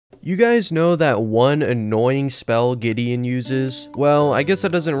You guys know that one annoying spell Gideon uses? Well, I guess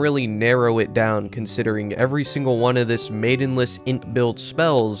that doesn't really narrow it down considering every single one of this maidenless int build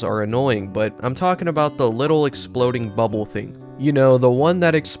spells are annoying, but I'm talking about the little exploding bubble thing. You know, the one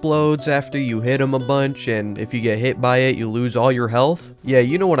that explodes after you hit him a bunch, and if you get hit by it, you lose all your health? Yeah,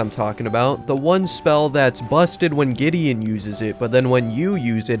 you know what I'm talking about. The one spell that's busted when Gideon uses it, but then when you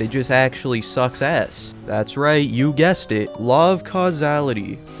use it, it just actually sucks ass. That's right, you guessed it. Law of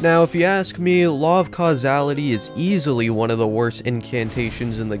Causality. Now, if you ask me, Law of Causality is easily one of the worst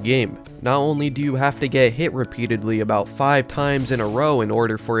incantations in the game. Not only do you have to get hit repeatedly about 5 times in a row in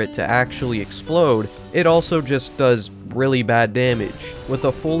order for it to actually explode, it also just does really bad damage. With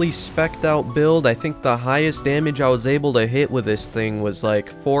a fully spec'd out build, I think the highest damage I was able to hit with this thing was like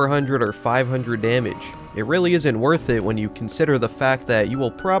 400 or 500 damage. It really isn't worth it when you consider the fact that you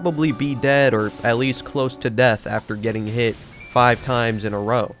will probably be dead or at least close to death after getting hit 5 times in a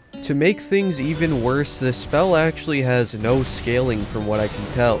row. To make things even worse, this spell actually has no scaling from what I can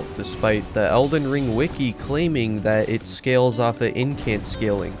tell, despite the Elden Ring wiki claiming that it scales off of incant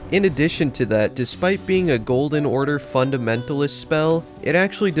scaling. In addition to that, despite being a Golden Order fundamentalist spell, it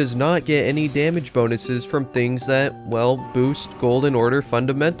actually does not get any damage bonuses from things that, well, boost Golden Order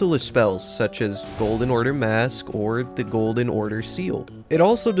fundamentalist spells, such as Golden Order Mask or the Golden Order Seal. It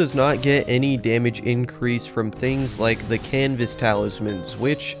also does not get any damage increase from things like the Canvas Talismans,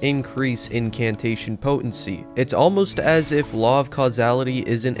 which increase incantation potency. It's almost as if Law of Causality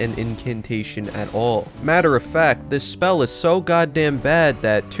isn't an incantation at all. Matter of fact, this spell is so goddamn bad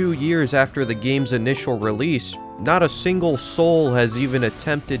that 2 years after the game's initial release, not a single soul has even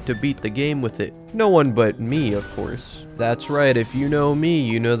attempted to beat the game with it. No one but me, of course. That's right, if you know me,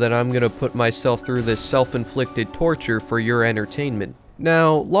 you know that I'm gonna put myself through this self-inflicted torture for your entertainment.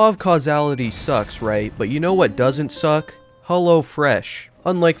 Now, Law of Causality sucks, right? But you know what doesn't suck? HelloFresh.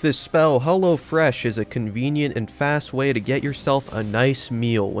 Unlike this spell, HelloFresh is a convenient and fast way to get yourself a nice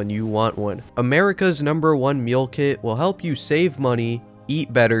meal when you want one. America's #1 meal kit will help you save money,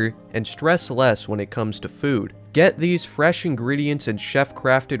 eat better, and stress less when it comes to food. Get these fresh ingredients and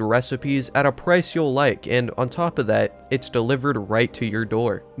chef-crafted recipes at a price you'll like, and on top of that, it's delivered right to your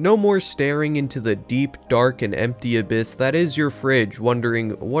door. No more staring into the deep, dark, and empty abyss that is your fridge,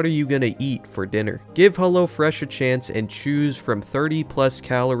 wondering what are you gonna eat for dinner. Give HelloFresh a chance and choose from 30+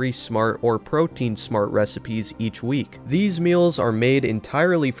 calorie smart or protein smart recipes each week. These meals are made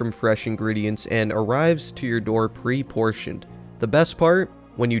entirely from fresh ingredients and arrives to your door pre-portioned. The best part?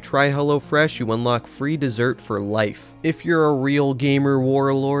 When you try HelloFresh, you unlock free dessert for life. If you're a real gamer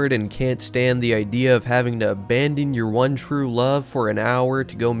warlord and can't stand the idea of having to abandon your one true love for an hour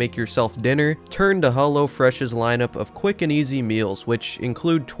to go make yourself dinner, turn to HelloFresh's lineup of quick and easy meals, which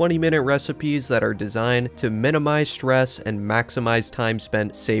include 20-minute recipes that are designed to minimize stress and maximize time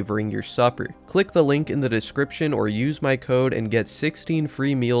spent savoring your supper. Click the link in the description or use my code and get 16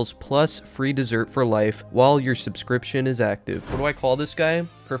 free meals plus free dessert for life while your subscription is active. What do I call this guy?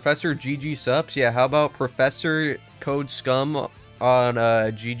 Professor GG Sups? Yeah, how about Professor Code Scum on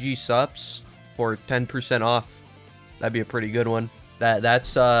GG Sups for 10% off? That'd be a pretty good one.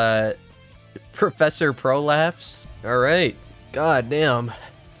 That's Professor Prolapse. Alright. God damn.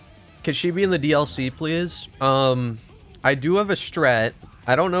 Could she be in the DLC, please? I do have a strat.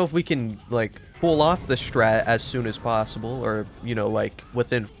 I don't know if we can, like, pull off the strat as soon as possible, or, you know, like,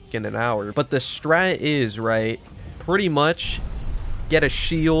 within fucking an hour. But the strat is, right, pretty much get a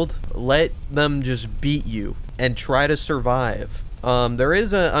shield, let them just beat you, and try to survive. There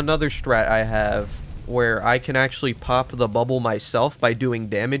is another strat I have where I can actually pop the bubble myself by doing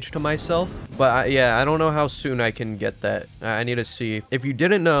damage to myself. But yeah, I don't know how soon I can get that. I need to see. If you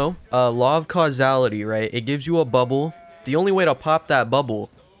didn't know, Law of Causality, right, it gives you a bubble. The only way to pop that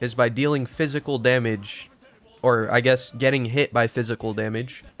bubble is by dealing physical damage, or I guess getting hit by physical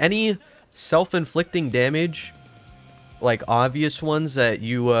damage. Any self-inflicting damage, like obvious ones that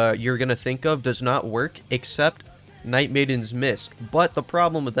you're gonna think of, does not work except Night Maiden's Mist. But the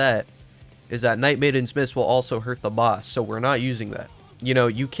problem with that is that Night Maiden's Mist will also hurt the boss, so we're not using that. You know,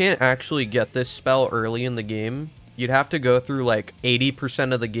 you can't actually get this spell early in the game. You'd have to go through like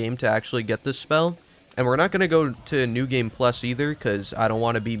 80% of the game to actually get this spell. And we're not going to go to New Game Plus either, because I don't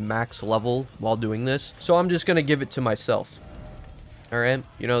want to be max level while doing this. So I'm just going to give it to myself. Alright,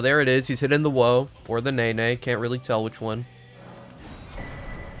 you know, there it is. He's hitting the woe, or the nay-nay. Can't really tell which one.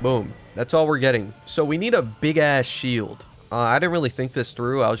 Boom. That's all we're getting. So we need a big-ass shield. I didn't really think this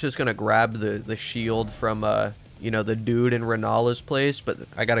through. I was just going to grab the shield from, you know, the dude in Rennala's place, but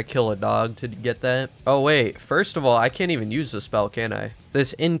I got to kill a dog to get that. Oh, wait. First of all, I can't even use the spell, can I?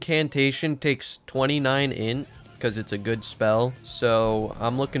 This incantation takes 29 int, because it's a good spell. So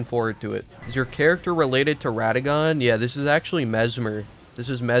I'm looking forward to it. Is your character related to Radagon? Yeah, this is actually Mesmer. This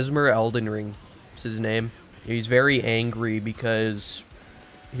is Mesmer Elden Ring. That's his name. He's very angry because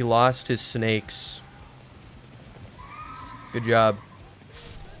he lost his snakes. Good job.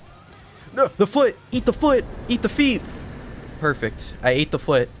 No, the foot! Eat the foot! Eat the feet! Perfect. I ate the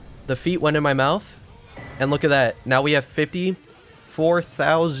foot. The feet went in my mouth. And look at that. Now we have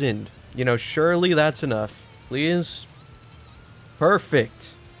 54,000. You know, surely that's enough. Please.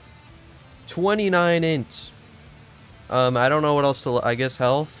 Perfect. 29 int. I don't know what else to... I guess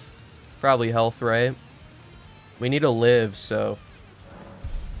health? Probably health, right? We need to live, so...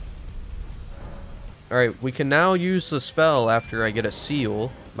 Alright, we can now use the spell after I get a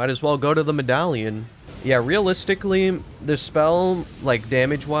seal. Might as well go to the medallion. Yeah, realistically, this spell, like,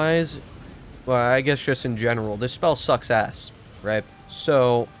 damage-wise... Well, I guess just in general, this spell sucks ass, right?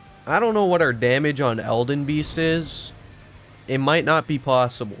 So, I don't know what our damage on Elden Beast is. It might not be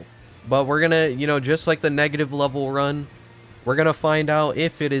possible. But we're gonna, you know, just like the negative level run, we're gonna find out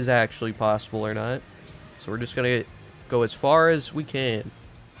if it is actually possible or not. So we're just gonna go as far as we can.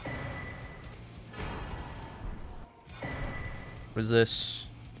 What is this?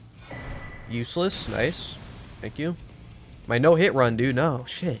 Useless. Nice. Thank you. My no-hit run, dude. No,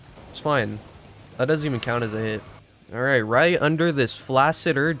 shit. It's fine. That doesn't even count as a hit. Alright, right under this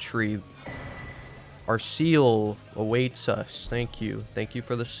flaccid Erd tree, our seal awaits us. Thank you. Thank you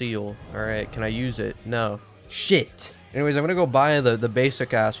for the seal. Alright, can I use it? No. Shit. Anyways, I'm gonna go buy the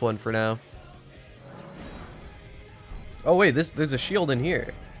basic ass one for now. Oh wait, there's a shield in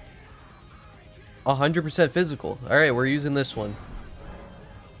here. 100% physical. Alright, we're using this one.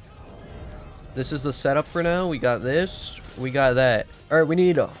 This is the setup for now. We got this. We got that. Alright, we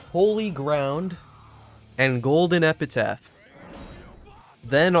need a Holy Ground and Golden Epitaph.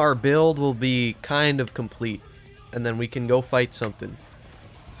 Then our build will be kind of complete. And then we can go fight something.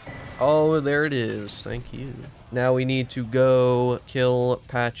 Oh, there it is. Thank you. Now we need to go kill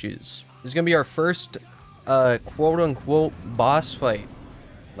Patches. This is going to be our first quote-unquote boss fight.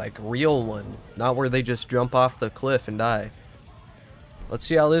 Like, real one. Not where they just jump off the cliff and die. Let's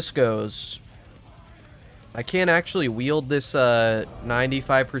see how this goes. I can't actually wield this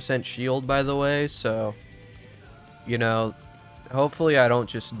 95% shield, by the way, so... You know, hopefully I don't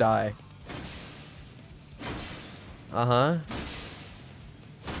just die. Uh-huh.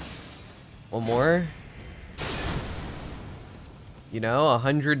 One more. You know,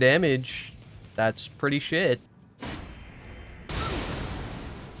 100 damage. That's pretty shit.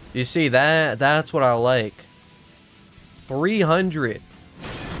 You see, that's what I like. 300.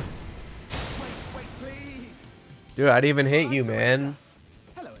 Dude, I didn't even hit you, man.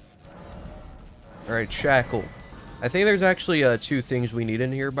 Alright, Shackle. I think there's actually two things we need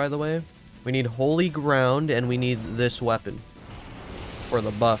in here, by the way. We need Holy Ground, and we need this weapon. For the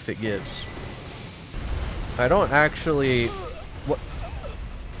buff it gives. I don't actually... What?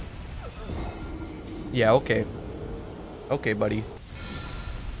 Yeah, okay. Okay, buddy.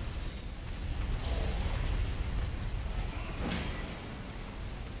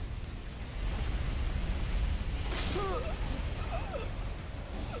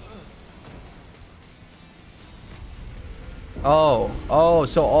 Oh,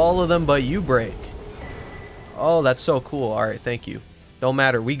 so all of them but you break. Oh, that's so cool. Alright, thank you. Don't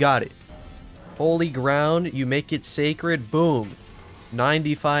matter, we got it. Holy Ground, you make it sacred, boom.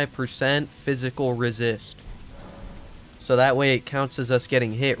 95% physical resist. So that way it counts as us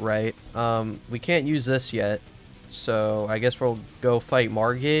getting hit, right? We can't use this yet. So I guess we'll go fight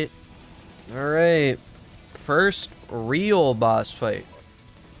Margit. Alright. First real boss fight.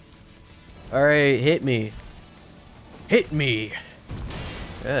 Alright, hit me. Hit me.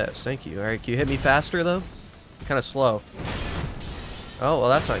 Yes, thank you. Alright, can you hit me faster, though? Kind of slow. Oh, well,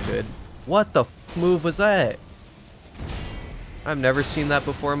 that's not good. What the f move was that? I've never seen that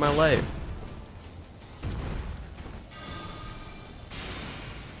before in my life.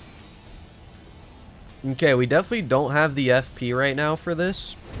 Okay, we definitely don't have the FP right now for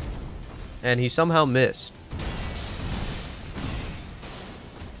this. And he somehow missed.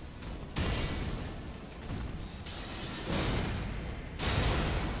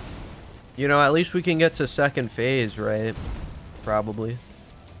 You know, at least we can get to second phase, right? Probably.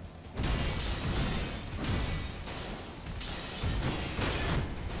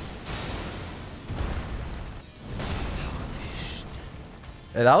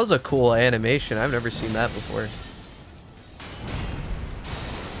 Yeah, that was a cool animation. I've never seen that before.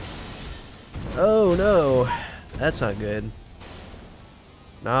 Oh no, that's not good.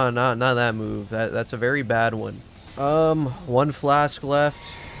 No, not that move. That's a very bad one. One flask left.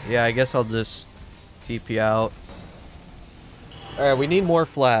 Yeah, I guess I'll just TP out. Alright, we need more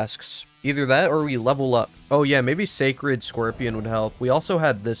flasks. Either that or we level up. Oh yeah, maybe Sacred Scorpion would help. We also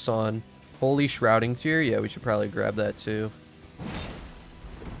had this on. Holy Shrouding Tear. Yeah, we should probably grab that too.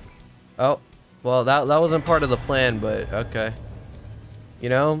 Oh, well, that wasn't part of the plan, but okay. You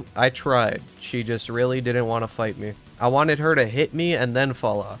know, I tried. She just really didn't want to fight me. I wanted her to hit me and then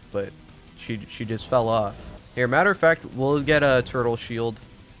fall off, but she just fell off. Here, matter of fact, we'll get a turtle shield.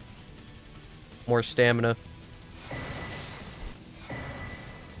 More stamina.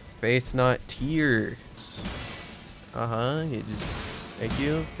 Faith not tears. You just... Thank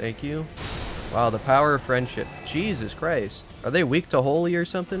you. Thank you. Wow, the power of friendship. Jesus Christ. Are they weak to holy or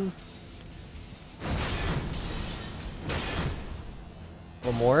something?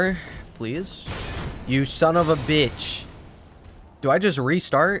 One more, please. You son of a bitch. Do I just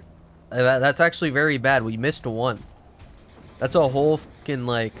restart? That's actually very bad. We missed one. That's a whole fucking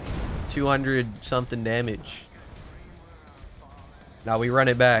like 200 something damage. Now we run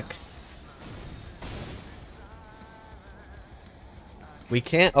it back. We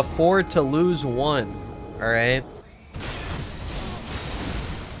can't afford to lose one. Alright.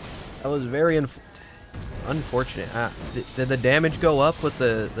 That was very unfortunate. Did the damage go up with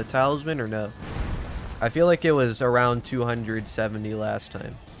the talisman or no? I feel like it was around 270 last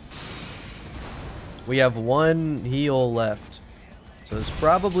time. We have one heal left. So this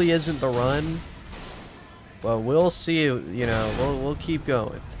probably isn't the run. But we'll see, you know, we'll keep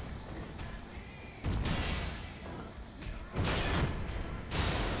going.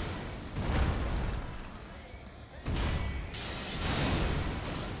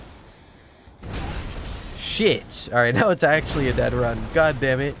 Shit. Alright, now it's actually a dead run. God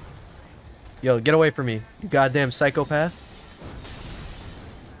damn it. Yo, get away from me, you goddamn psychopath.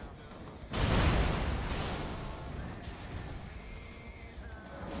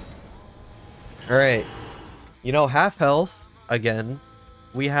 Alright. You know, half health, again.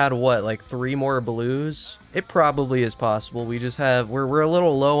 We had, what, like 3 more blues? It probably is possible. We just have... We're a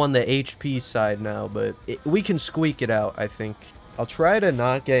little low on the HP side now, but we can squeak it out, I think. I'll try to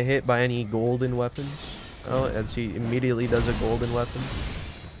not get hit by any golden weapons. Oh, as he immediately does a golden weapon.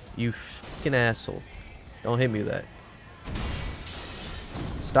 You fucking asshole. Don't hit me with that.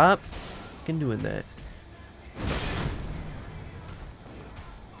 Stop fucking doing that.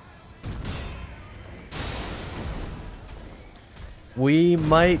 We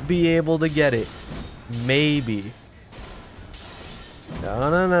might be able to get it. Maybe. No.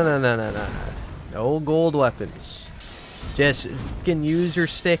 No gold weapons. Just fucking use your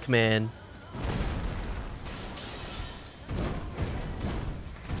stick, man.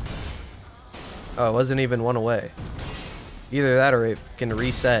 Oh, it wasn't even one away. Either that or it can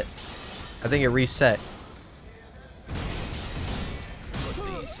reset. I think it reset.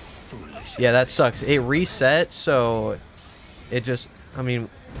 Yeah, that sucks. It reset, so it just... I mean,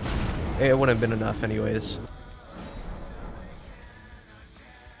 it wouldn't have been enough anyways.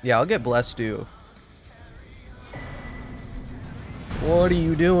 Yeah, I'll get Blessed Dew. What are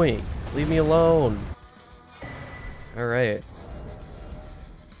you doing? Leave me alone. Alright.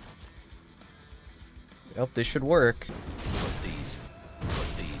 Yep, this should work.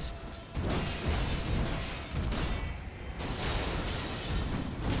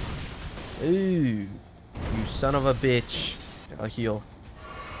 Ooh, you son of a bitch. I'll heal.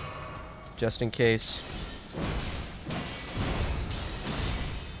 Just in case.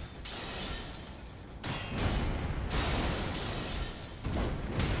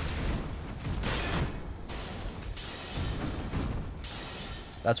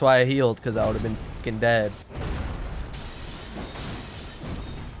 That's why I healed, because I would have been fucking dead.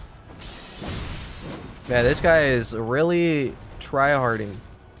 Man, this guy is really tryharding.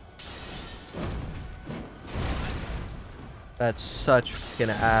 That's such fucking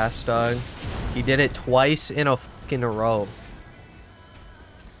ass, dog. He did it twice in a fucking row.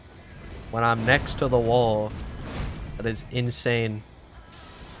 When I'm next to the wall. That is insane.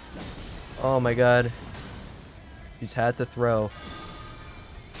 Oh my god. He's had to throw.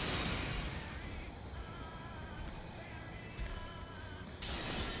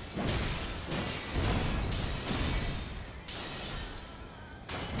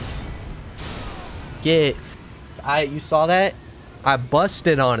 You saw that? I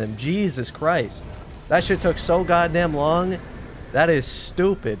busted on him. Jesus Christ. That shit took so goddamn long. That is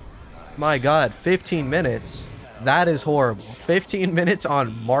stupid. My god, 15 minutes. That is horrible. 15 minutes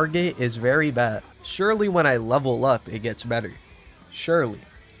on Margit is very bad. Surely when I level up, it gets better. Surely.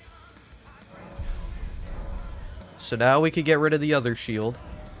 So now we could get rid of the other shield.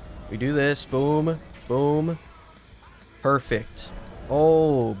 We do this. Boom. Boom. Perfect.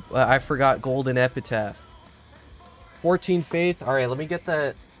 Oh, I forgot Golden Epitaph. 14 faith. All right, let me get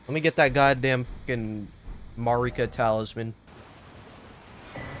that. Let me get that goddamn fucking Marika talisman.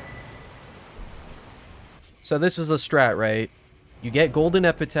 So this is the strat, right? You get Golden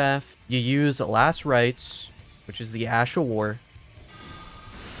Epitaph. You use Last Rites, which is the Ash of War.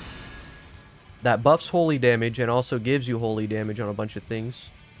 That buffs holy damage and also gives you holy damage on a bunch of things.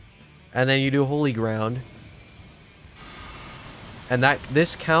 And then you do Holy Ground. And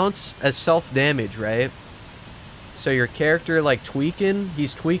this counts as self-damage, right? So your character, like, tweaking,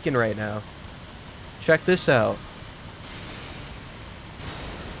 he's tweaking right now. Check this out.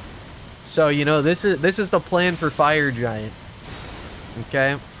 So, you know, this is the plan for Fire Giant.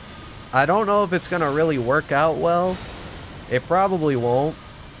 Okay? I don't know if it's gonna really work out well. It probably won't.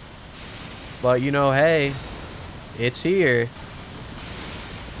 But, you know, hey, it's here.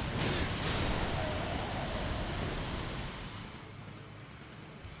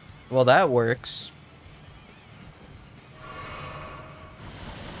 Well, that works.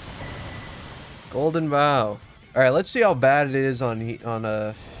 Golden Vow. Alright, let's see how bad it is on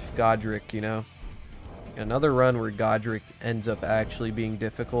Godrick, you know. Another run where Godrick ends up actually being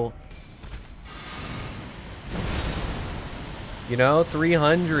difficult. You know,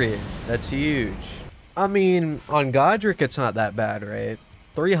 300. That's huge. I mean, on Godrick, it's not that bad, right?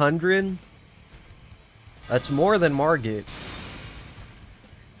 300? That's more than Margit.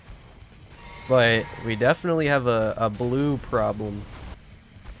 But we definitely have a blue problem.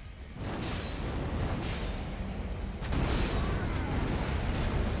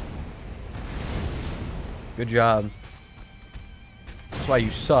 Good job. That's why you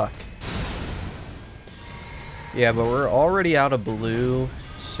suck. Yeah, but we're already out of blue,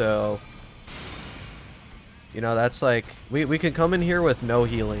 so... You know, that's like... We could come in here with no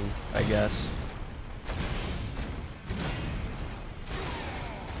healing, I guess.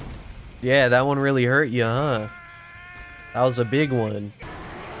 Yeah, that one really hurt you, huh? That was a big one.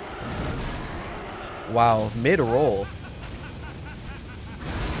 Wow, mid-roll.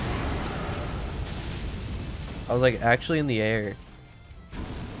 I was like actually in the air.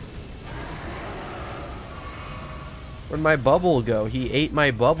 Where'd my bubble go? He ate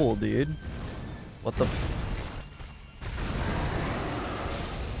my bubble, dude. What the...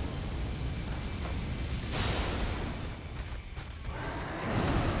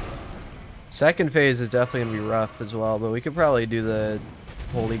 Second phase is definitely gonna be rough as well, but we could probably do the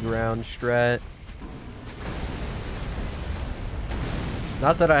Holy Ground strat.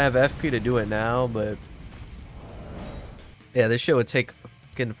 Not that I have FP to do it now, but... Yeah, this shit would take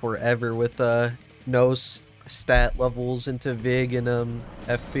fucking forever with no stat levels into Vig and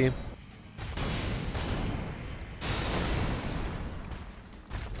FP.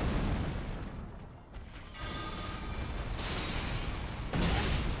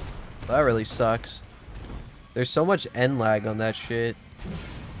 That really sucks. There's so much end lag on that shit.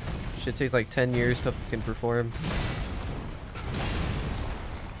 Shit takes like 10 years to fucking perform.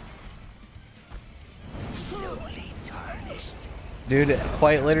 Dude,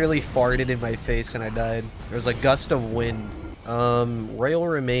 quite literally farted in my face and I died. There was a gust of wind. Royal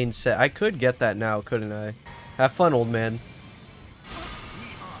Remains set. I could get that now, couldn't I? Have fun, old man.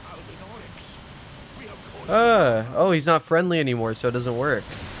 Oh, he's not friendly anymore, so it doesn't work.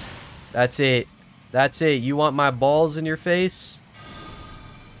 That's it. That's it. You want my balls in your face?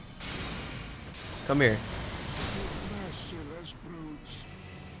 Come here.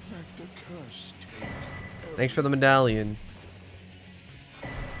 Thanks for the medallion.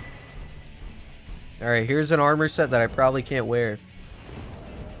 Alright, here's an armor set that I probably can't wear.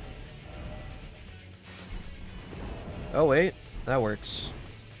 Oh wait, that works.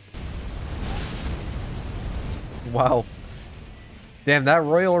 Wow. Damn, that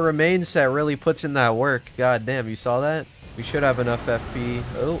Royal Remains set really puts in that work. God damn, you saw that? We should have enough FP.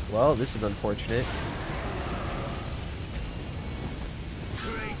 Oh, well, this is unfortunate.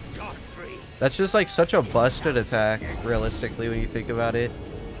 That's just like such a busted attack, realistically, when you think about it.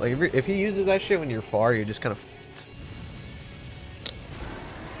 Like, if he uses that shit when you're far, you're just kind of f***ed.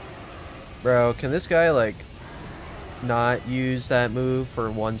 Bro, can this guy, like, not use that move for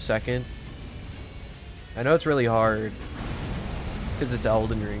 1 second? I know it's really hard, because it's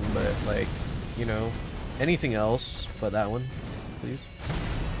Elden Ring, but, like, you know, anything else but that one, please.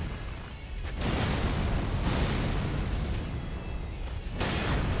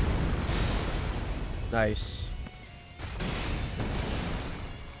 Nice.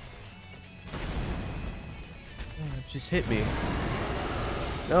 Just hit me.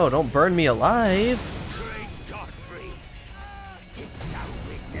 No, don't burn me alive. Great Godfrey, didst thou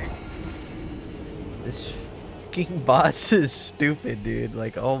witness? This fucking boss is stupid, dude.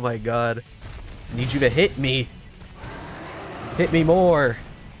 Like, oh my god. I need you to hit me. Hit me more.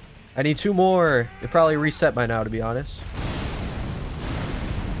 I need 2 more. It probably reset by now, to be honest.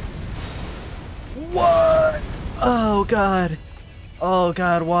 What? Oh, God. Oh,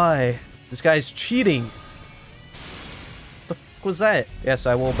 God, why? This guy's cheating. What the fuck was that? Yes,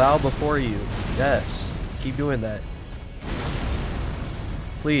 I will bow before you. Yes. Keep doing that.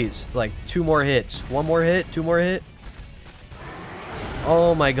 Please. Like, 2 more hits. 1 more hit. 2 more hit.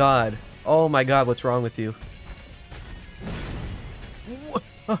 Oh, my God. Oh, my God. What's wrong with you? What?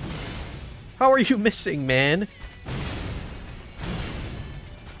 How are you missing, man?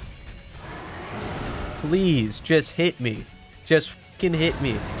 Please, just hit me. Just fucking hit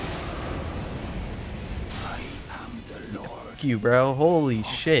me. I am the Lord. Fuck you, bro. Holy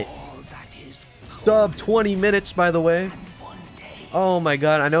shit. Sub 20 minutes, by the way. Oh my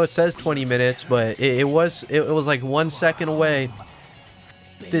god. I know it says 20 minutes, but it was like 1 second away.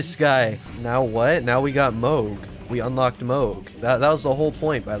 This guy. Now what? Now we got Mohg. We unlocked Mohg. That was the whole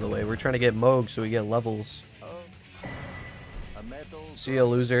point, by the way. We're trying to get Mohg so we get levels. See ya,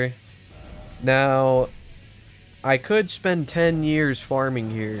 loser. Now, I could spend 10 years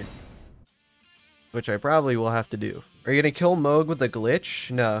farming here, which I probably will have to do. Are you gonna kill Mohg with a glitch?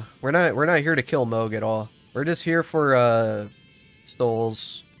 No, we're not here to kill Mohg at all. We're just here for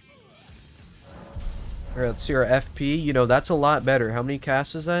souls. Alright, let's see our FP. You know, that's a lot better. How many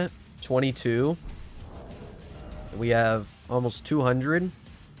casts is that? 22. We have almost 200.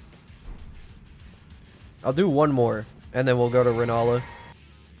 I'll do 1 more, and then we'll go to Rennala.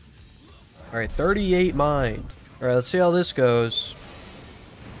 Alright, 38 mind. Alright, let's see how this goes.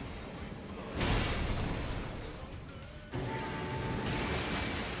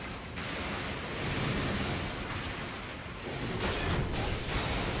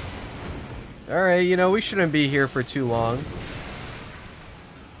 Alright, you know, we shouldn't be here for too long.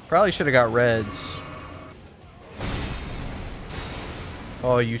 Probably should have got reds.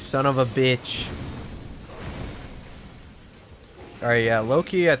 Oh, you son of a bitch. Alright, yeah,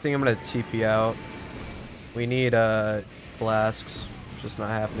 low-key, I think I'm gonna TP out. We need, flasks. It's just not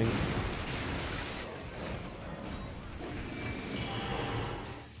happening.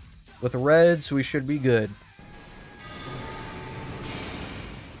 With reds, we should be good.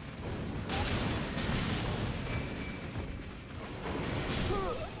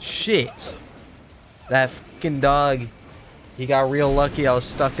 Shit. That fucking dog. He got real lucky I was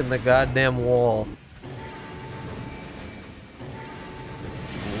stuck in the goddamn wall.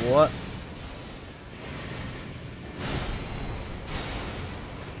 What?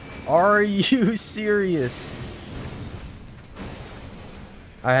 Are you serious?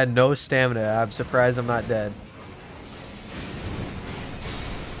 I had no stamina. I'm surprised I'm not dead.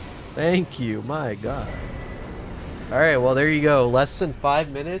 Thank you. My god. Alright, well, there you go. Less than 5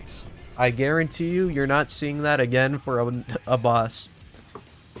 minutes. I guarantee you, you're not seeing that again for a boss.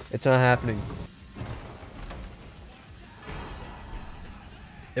 It's not happening.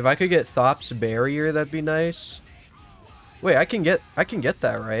 If I could get Thop's barrier, that'd be nice. Wait, I can get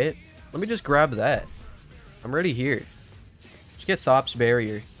that, right? Let me just grab that. I'm already here. Just get Thop's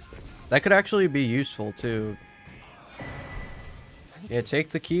barrier. That could actually be useful too. Yeah, take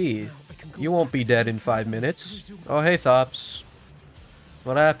the key. You won't be dead in 5 minutes. Oh, hey, Thops.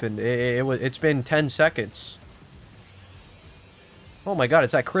 What happened? It's been 10 seconds. Oh my god,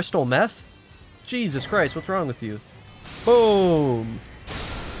 is that crystal meth? Jesus Christ, what's wrong with you? Boom!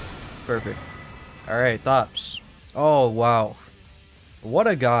 Perfect. Alright, Thops. Oh, wow. What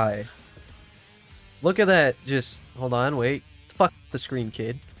a guy. Look at that, just... Hold on, wait. Fuck the screen,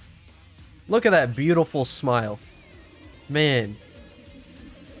 kid. Look at that beautiful smile. Man.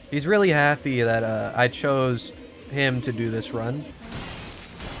 He's really happy that I chose him to do this run.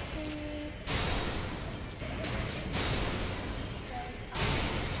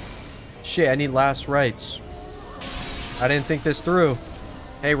 Shit, I need last rites. I didn't think this through.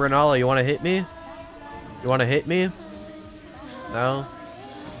 Hey, Rennala, you want to hit me? You want to hit me? No?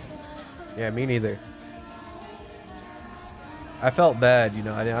 Yeah, me neither. I felt bad, you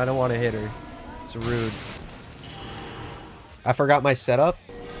know. I don't want to hit her. It's rude. I forgot my setup.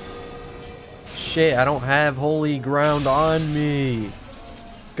 Shit, I don't have holy ground on me.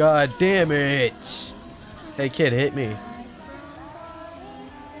 God damn it. Hey, kid, hit me.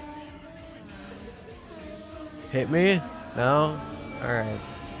 Hit me? No? Alright.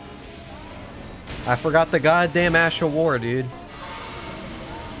 I forgot the goddamn Ash of War, dude.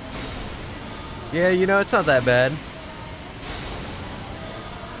 Yeah, you know, it's not that bad.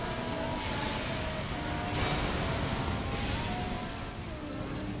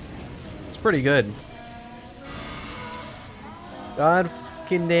 It's pretty good. God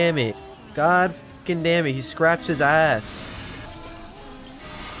fucking damn it. God fucking damn it. He scratched his ass.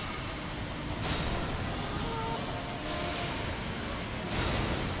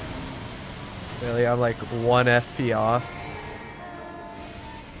 Really, I'm like 1 FP off.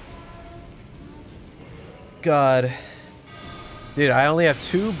 God. Dude, I only have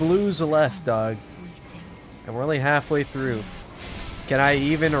 2 blues left, dog. And we're only halfway through. Can I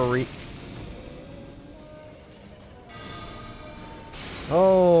even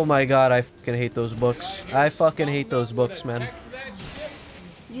Oh my god, I fucking hate those books. I fucking hate those books, man.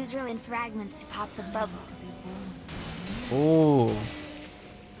 Use ruin fragments to pop the bubbles. Ooh.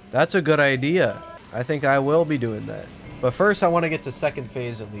 That's a good idea. I think I will be doing that. But first, I want to get to second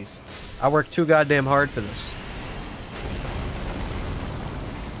phase at least. I worked too goddamn hard for this.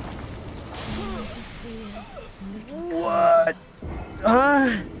 What?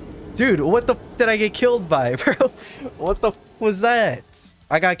 Dude, what the f did I get killed by, bro? What the f was that?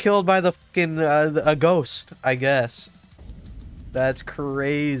 I got killed by the fucking, a ghost, I guess. That's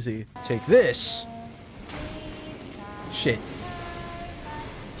crazy. Take this. Shit.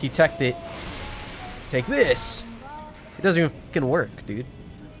 He teched it. Take this. It doesn't even fucking work, dude.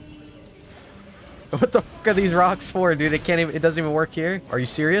 What the fuck are these rocks for, dude? It can't even, it doesn't even work here. Are you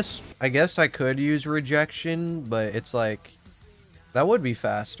serious? I guess I could use rejection, but it's like, that would be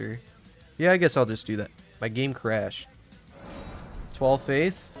faster. Yeah, I guess I'll just do that. My game crashed. 12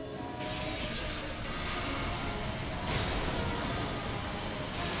 faith.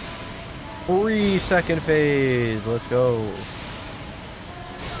 Free second phase. Let's go.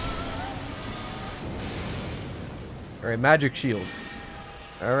 Alright, magic shield.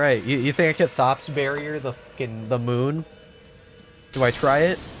 Alright, you think I could Thops barrier the moon? Do I try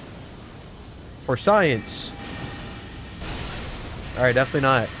it? For science. Alright, definitely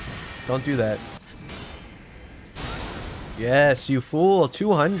not. Don't do that. Yes, you fool.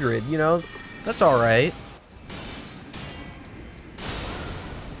 200, you know, that's alright.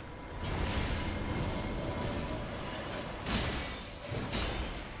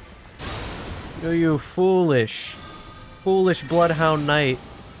 You foolish bloodhound knight.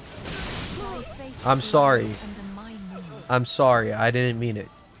 I'm sorry. I'm sorry. I didn't mean it.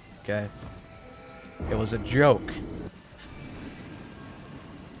 Okay. It was a joke.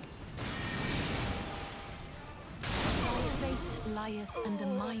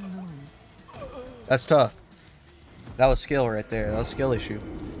 That's tough. That was skill right there. That was a skill issue.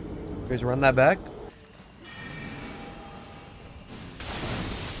 Here's run that back.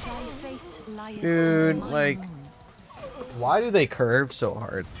 Dude, like, why do they curve so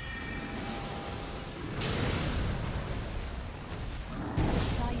hard?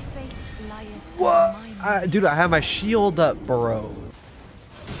 What? Dude, I have my shield up, bro.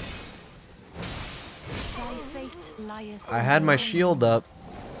 I had my shield up.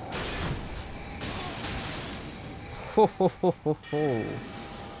 Ho, ho, ho, ho, ho.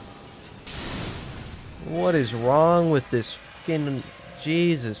 What is wrong with this fucking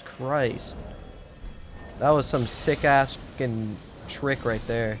Jesus Christ? That was some sick ass fucking trick right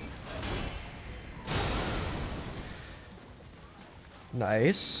there.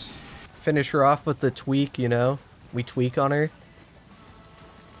 Nice. Finish her off with the tweak, you know? We tweak on her.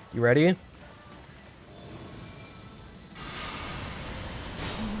 You ready?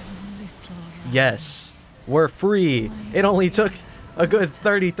 Yes. We're free. It only took a good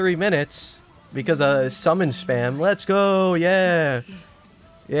 33 minutes because of summon spam. Let's go. Yeah.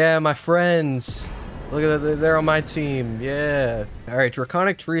 Yeah, my friends. Look at that. They're on my team. Yeah. All right.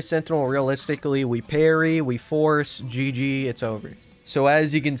 Draconic Tree Sentinel. Realistically, we parry, we force. GG. It's over. So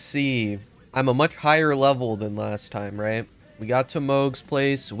as you can see, I'm a much higher level than last time, right? We got to Mohg's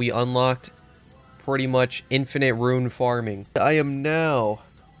place. We unlocked pretty much infinite rune farming. I am now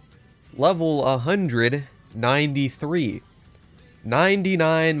level 193.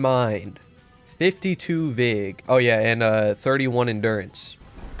 99 mind. 52 vig. Oh yeah, and 31 endurance.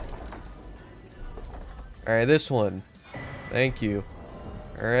 Alright, this one. Thank you.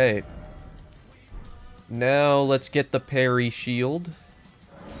 Alright. Now let's get the parry shield.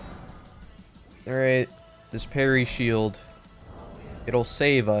 Alright. This parry shield. It'll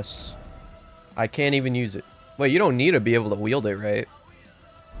save us. I can't even use it. Wait, you don't need to be able to wield it, right?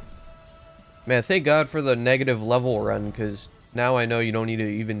 Man, thank God for the negative level run, because now I know you don't need to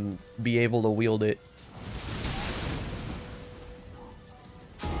even be able to wield it.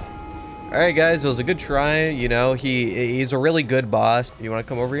 Alright guys, it was a good try, you know, he's a really good boss. You want to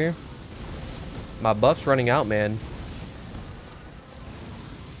come over here? My buff's running out, man.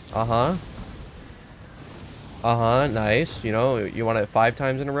 Uh-huh. Uh-huh, nice. You know, you want it 5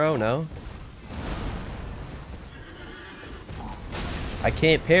 times in a row? No? I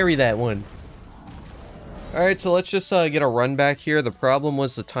can't parry that one. Alright, so let's just get a run back here. The problem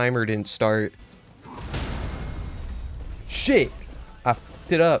was the timer didn't start. Shit! I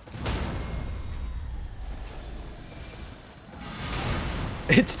fucked it up.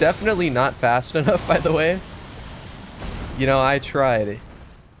 It's definitely not fast enough, by the way. You know, I tried.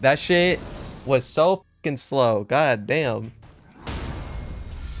 That shit was so fucking slow. God damn.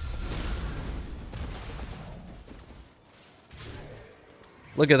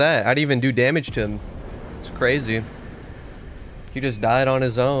 Look at that. I didn't even do damage to him. It's crazy. He just died on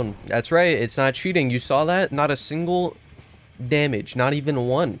his own. That's right. It's not cheating. You saw that? Not a single damage. Not even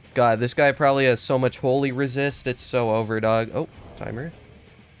one. God, this guy probably has so much holy resist. It's so over, dog. Oh, timer.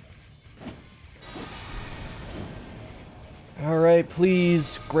 Alright,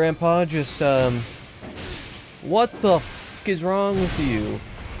 please, Grandpa, just, what the f*** is wrong with you?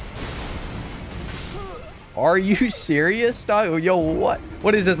 Are you serious, dog? Yo, what?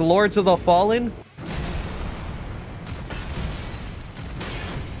 What is this, Lords of the Fallen?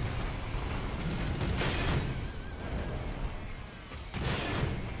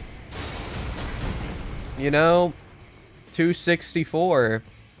 You know, 264.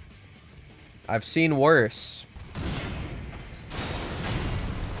 I've seen worse.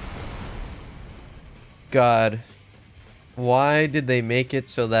 God, why did they make it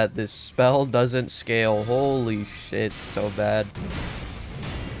so that this spell doesn't scale? Holy shit, so bad.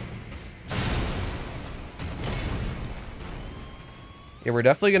 Yeah, we're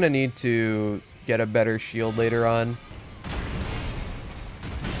definitely gonna need to get a better shield later on.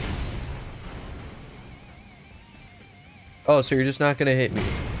 Oh, so you're just not gonna hit me.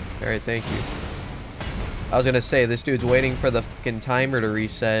 Alright, thank you. I was gonna say, this dude's waiting for the fucking timer to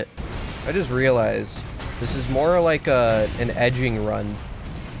reset. I just realized this is more like an edging run.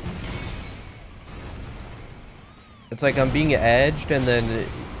 It's like I'm being edged and then,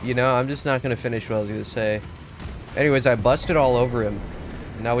 you know, I'm just not gonna finish what I was gonna say. Anyways, I busted all over him.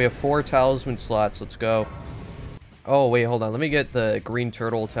 Now we have 4 talisman slots. Let's go. Oh, wait, hold on. Let me get the green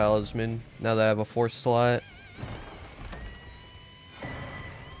turtle talisman now that I have a 4th slot.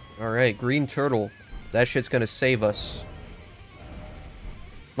 Alright, green turtle. That shit's gonna save us.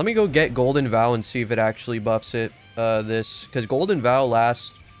 Let me go get Golden Vow and see if it actually buffs it, because Golden Vow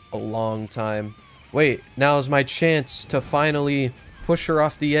lasts a long time. Wait, now is my chance to finally push her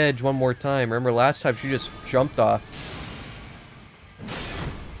off the edge one more time. Remember last time she just jumped off.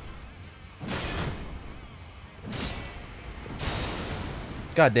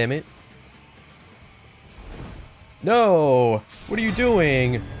 God damn it. No! What are you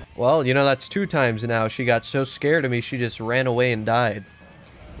doing? Well, you know, that's 2 times now. She got so scared of me, she just ran away and died.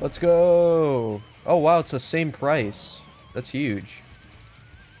 Let's go. Oh, wow, it's the same price. That's huge.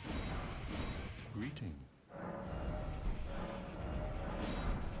 Greetings.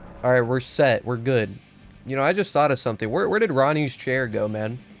 Alright, we're set. We're good. You know, I just thought of something. Where did Ronnie's chair go,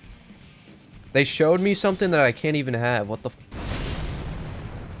 man? They showed me something that I can't even have. What the f...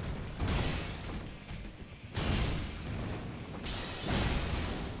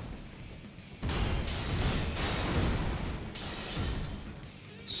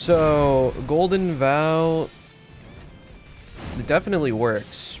 So, Golden Vow, it definitely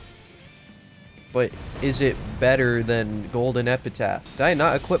works. But is it better than Golden Epitaph? Did I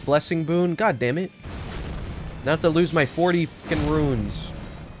not equip Blessing Boon? God damn it. Not to lose my 40 fucking runes.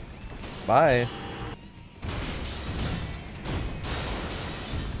 Bye.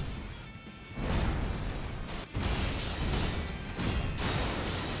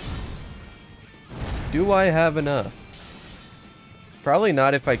 Do I have enough? Probably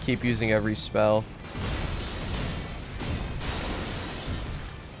not if I keep using every spell.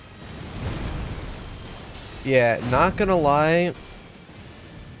 Yeah, not gonna lie.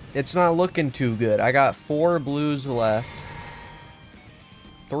 It's not looking too good. I got 4 blues left.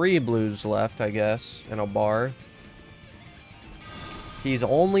 3 blues left, I guess, and a bar. He's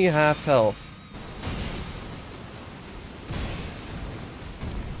only half health.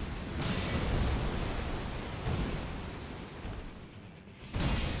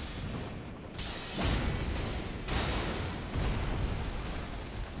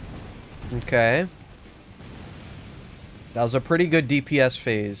 Okay. That was a pretty good DPS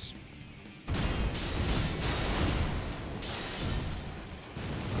phase.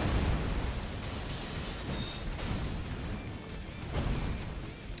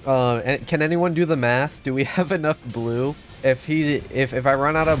 And can anyone do the math? Do we have enough blue? If I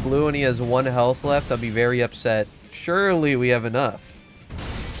run out of blue and he has 1 health left, I'll be very upset. Surely we have enough.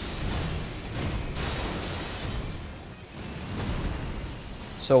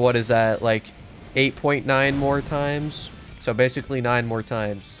 So what is that, like 8.9 more times? So basically 9 more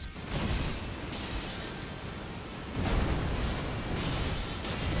times.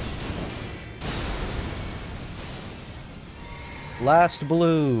 Last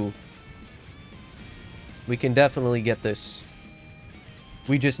blue. We can definitely get this.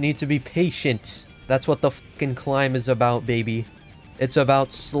 We just need to be patient. That's what the fucking climb is about, baby. It's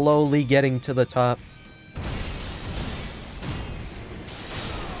about slowly getting to the top.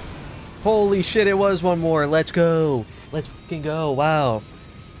 Holy shit, it was one more. Let's go. Let's fucking go. Wow.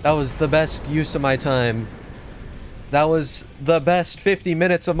 That was the best use of my time. That was the best 50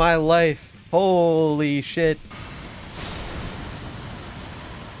 minutes of my life. Holy shit.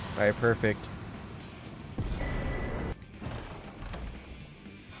 Alright, perfect.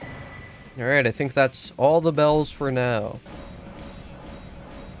 Alright, I think that's all the bells for now.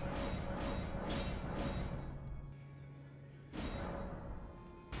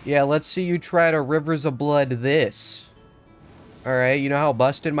 Yeah, let's see you try to Rivers of Blood this. Alright, you know how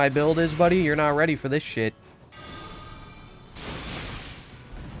busted my build is, buddy? You're not ready for this shit.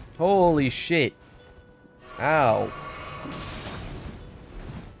 Holy shit. Ow.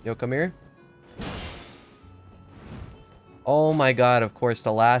 Yo, come here. Oh my god, of course,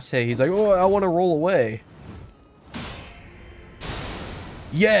 the last hit. He's like, oh, I want to roll away.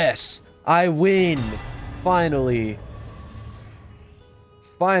 Yes! I win! Finally.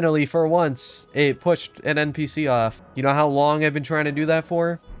 Finally, for once, it pushed an NPC off. You know how long I've been trying to do that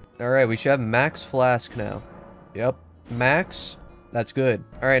for? Alright, we should have max flask now. Yep. Max? That's good.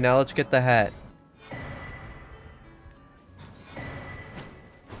 Alright, now let's get the hat.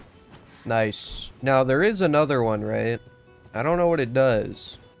 Nice. Now, there is another one, right? I don't know what it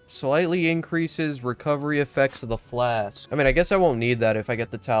does. Slightly increases recovery effects of the flask. I mean, I guess I won't need that if I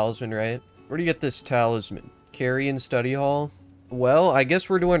get the talisman, right? Where do you get this talisman? Carry in study hall? Well, I guess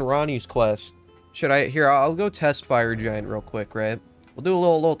we're doing Ronnie's quest. Should I... Here, I'll go test Fire Giant real quick, right? We'll do a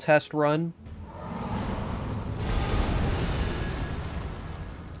little test run.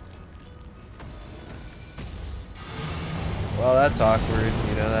 Well, that's awkward.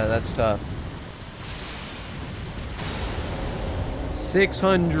 You know, that's tough.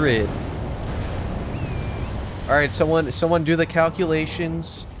 600. Alright, someone do the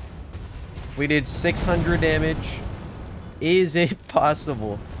calculations. We did 600 damage. Is it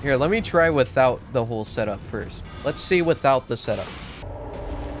possible? Here, let me try without the whole setup first. Let's see without the setup.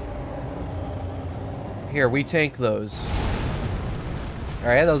 Here, we tank those.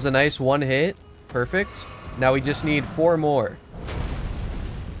 Alright, that was a nice one hit. Perfect. Now we just need 4 more.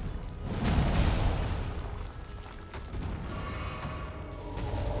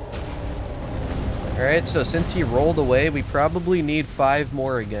 Alright, so since he rolled away, we probably need 5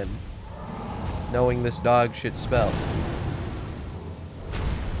 more again. Knowing this dog shit spell.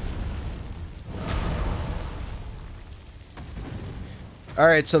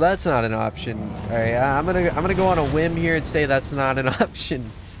 Alright, so that's not an option. Alright, I'm gonna go on a whim here and say that's not an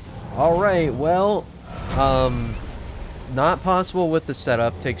option. Alright, well, not possible with the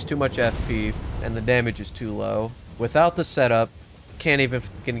setup. Takes too much FP, and the damage is too low. Without the setup, can't even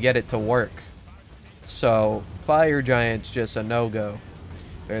fucking get it to work. So, Fire Giant's just a no-go.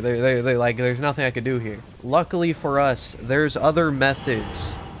 They're like, there's nothing I could do here. Luckily for us, there's other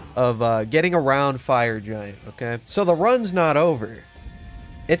methods of getting around Fire Giant, okay? So the run's not over.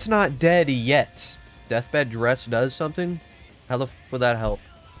 It's not dead yet. Deathbed Dress does something? How the f would that help?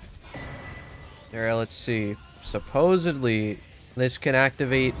 Alright, let's see. Supposedly, this can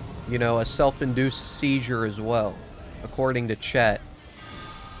activate, you know, a self-induced seizure as well, according to chat.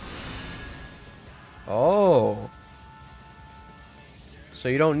 Oh. So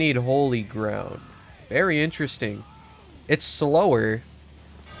you don't need Holy Ground. Very interesting. It's slower,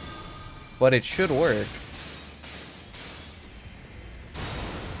 but it should work.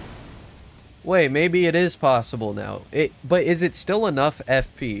 Wait, maybe it is possible now. But is it still enough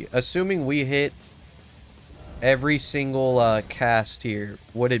FP? Assuming we hit every single cast here,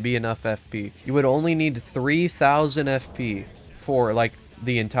 would it be enough FP? You would only need 3,000 FP for, like,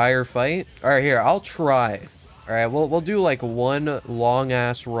 the entire fight. Alright, here, I'll try. Alright, we'll do, like, one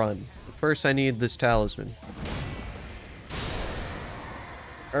long-ass run. First, I need this talisman.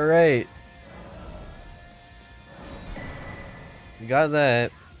 Alright. We got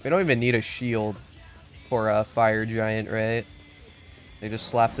that. We don't even need a shield for a Fire Giant, right? They just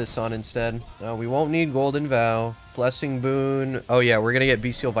slap this on instead. No, we won't need Golden Vow. Blessing Boon. Oh yeah, we're gonna get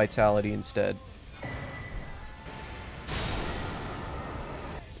Bestial Vitality instead.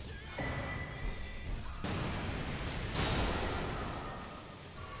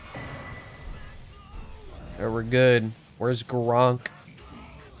 There, we're good. Where's Gronk?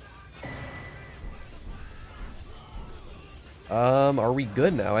 Are we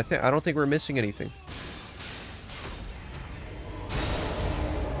good now? I don't think we're missing anything.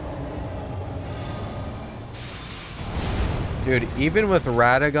 Dude, even with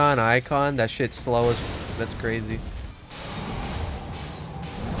Radagon Icon, that shit's slow as... That's crazy.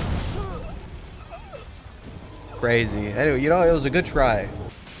 Crazy. Anyway, you know, it was a good try.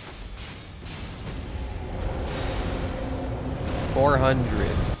 400.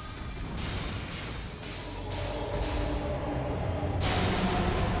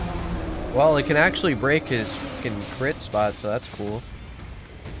 Well, it can actually break his fucking crit spot, so that's cool.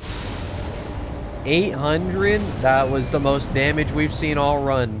 800? That was the most damage we've seen all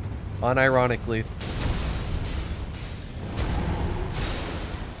run, unironically.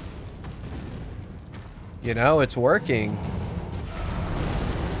 You know, it's working.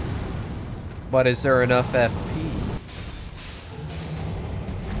 But is there enough FP?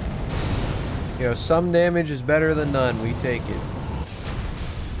 You know, some damage is better than none. We take it.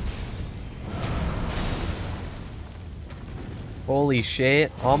 Holy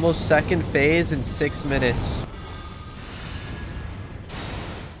shit. Almost second phase in 6 minutes.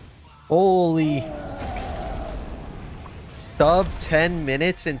 Holy. Sub 10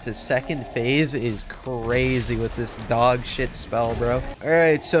 minutes into second phase is crazy with this dog shit spell, bro.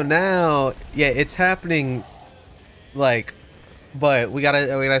 Alright, so now, yeah, it's happening, like, but we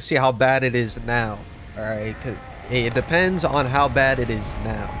gotta see how bad it is now. Alright, cause it depends on how bad it is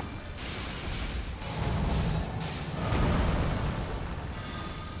now.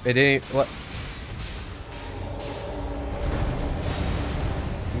 It ain't, what?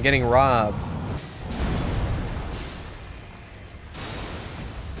 I'm getting robbed.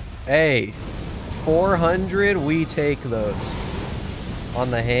 Hey, 400, we take those.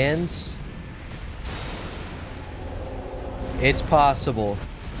 On the hands. It's possible.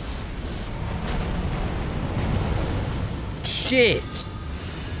 Shit!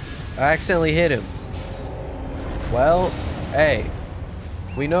 I accidentally hit him. Well, hey.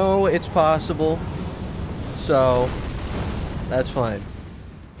 We know it's possible. So, that's fine.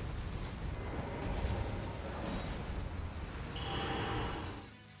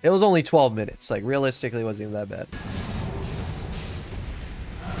 It was only 12 minutes. Like, realistically, it wasn't even that bad.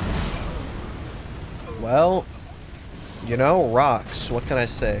 Well, you know, rocks. What can I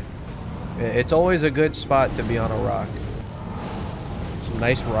say? It's always a good spot to be on a rock. Some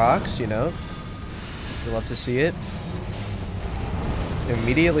nice rocks, you know. You love to see it.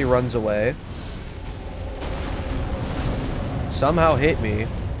 Immediately runs away. Somehow hit me.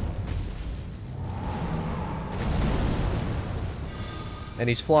 And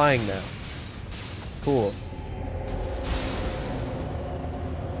he's flying now. Cool.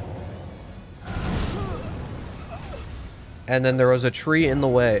 And then there was a tree in the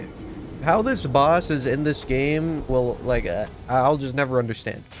way. How this boss is in this game will, like, I'll just never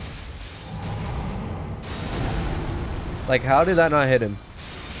understand. Like, how did that not hit him?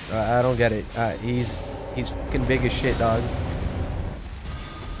 I don't get it. He's fucking big as shit, dog.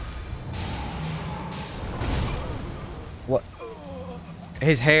 What?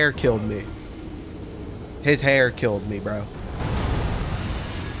 His hair killed me. His hair killed me, bro.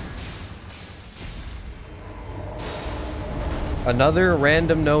 Another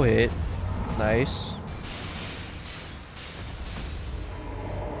random no-hit. Nice.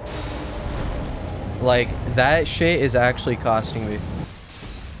 Like, that shit is actually costing me.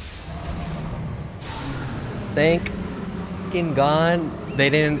 Thank fucking God they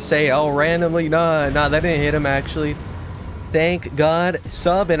didn't say, oh, randomly. Nah, that didn't hit him, actually. Thank God.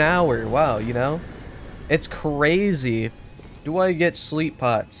 Sub an hour. Wow, you know? It's crazy. Do I get sleep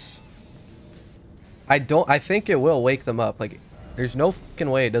pots? I think it will wake them up. Like, there's no fucking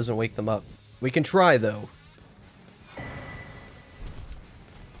way it doesn't wake them up. We can try, though.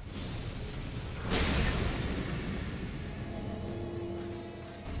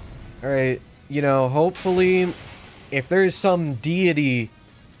 Alright, you know, hopefully, if there's some deity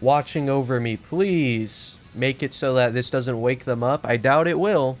watching over me, please make it so that this doesn't wake them up. I doubt it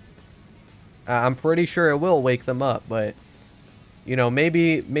will. I'm pretty sure it will wake them up, but, you know,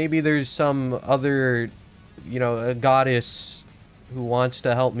 maybe there's some other, you know, a goddess who wants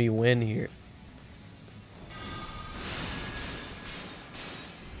to help me win here.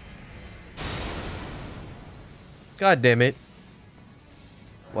 God damn it.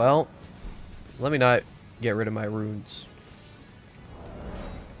 Well, let me not get rid of my runes.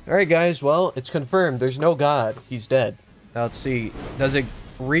 Alright, guys. Well, it's confirmed. There's no god. He's dead. Now, let's see. Does it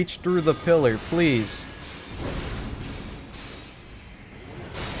reach through the pillar? Please.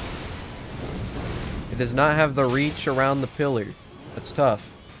 It does not have the reach around the pillar. That's tough.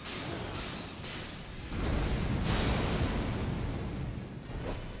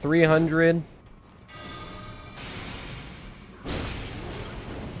 $300.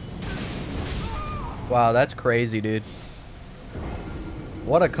 Wow, that's crazy, dude.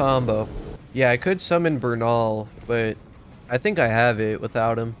 What a combo. Yeah, I could summon Bernal, but I think I have it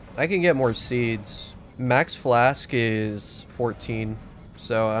without him. I can get more seeds. Max flask is 14,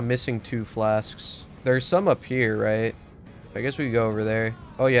 so I'm missing 2 flasks. There's some up here, right? I guess we can go over there.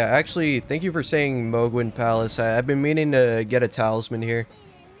 Oh yeah, actually, thank you for saying Mogwin Palace. I've been meaning to get a talisman here.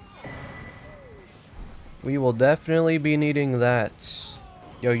 We will definitely be needing that.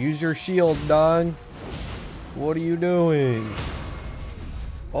 Yo, use your shield, dog. What are you doing?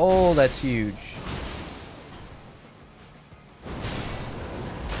 Oh, that's huge.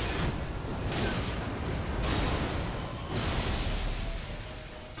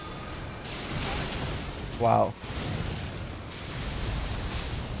 Wow.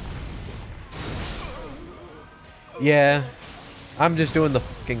 Yeah, I'm just doing the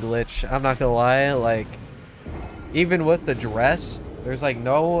fucking glitch. I'm not gonna lie, like, even with the dress, there's like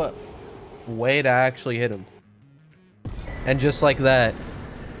no way to actually hit him. And just like that,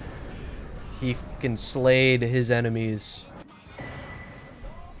 he fucking slayed his enemies.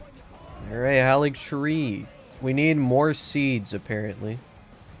 Alright, Halig Tree. We need more seeds, apparently.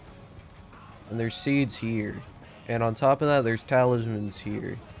 And there's seeds here. And on top of that, there's talismans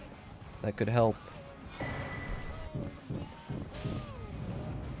here. That could help.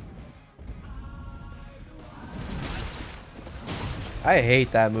 I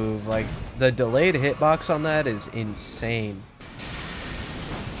hate that move. Like, the delayed hitbox on that is insane.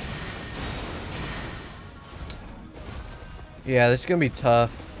 Yeah, this is gonna be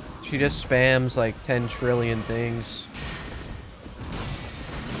tough. She just spams like 10 trillion things.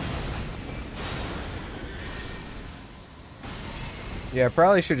 Yeah, I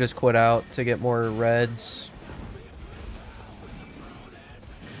probably should just quit out to get more reds.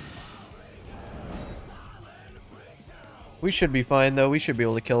 We should be fine, though. We should be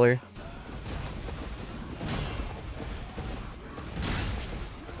able to kill her.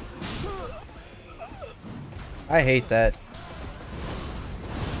 I hate that.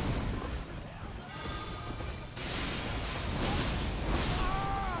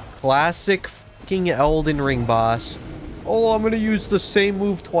 Classic fucking Elden Ring boss. Oh, I'm gonna use the same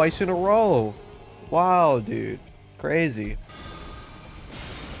move twice in a row. Wow, dude. Crazy.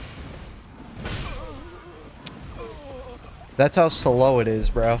 That's how slow it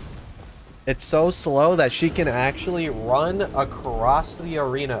is, bro. It's so slow that she can actually run across the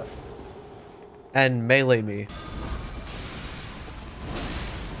arena and melee me.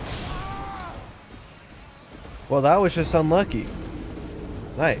 Well, that was just unlucky.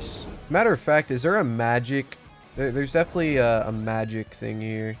 Nice. Matter of fact, is there a magic... There's definitely a magic thing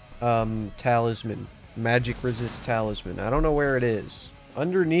here. Talisman. Magic resist talisman. I don't know where it is.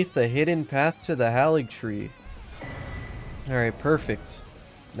 Underneath the hidden path to the Halig Tree. Alright, perfect.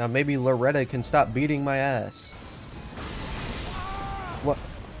 Now maybe Loretta can stop beating my ass. What?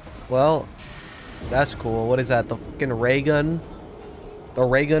 Well, that's cool. What is that? The fucking ray gun? The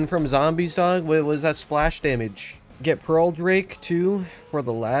ray gun from zombies, dog? What was that splash damage? Get Pearl Drake too for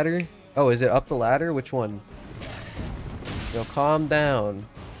the ladder. Oh, is it up the ladder? Which one? Yo, calm down.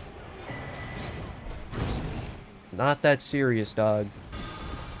 Not that serious, dog.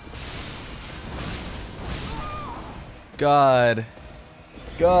 God.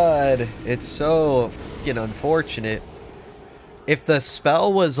 It's so fucking unfortunate. If the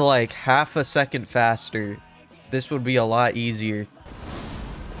spell was like half a second faster, this would be a lot easier.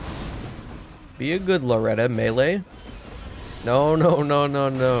 Be a good Loretta, melee. No.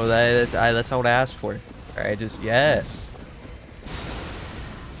 That's not what I asked for. Alright, just yes.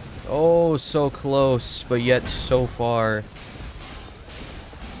 Oh, so close, but yet so far.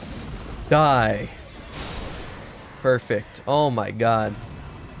 Die. Perfect. Oh my god.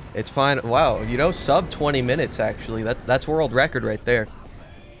 It's fine. Wow, you know, sub 20 minutes actually. That's world record right there.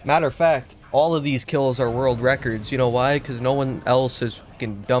 Matter of fact, all of these kills are world records. You know why? Because no one else is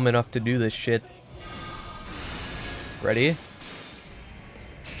fucking dumb enough to do this shit. Ready?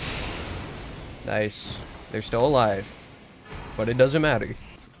 Nice. They're still alive. But it doesn't matter.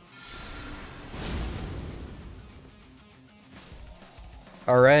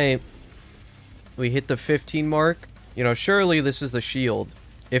 Alright. We hit the 15 mark. You know, surely this is the shield.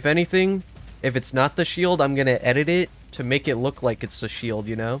 If anything, if it's not the shield, I'm gonna edit it to make it look like it's the shield,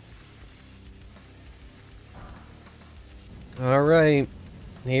 you know? Alright.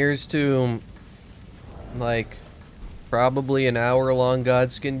 Here's to, like, probably an hour-long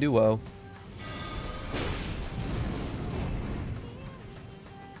Godskin Duo.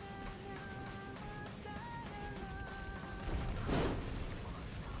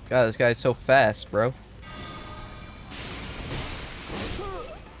 God, this guy's so fast, bro.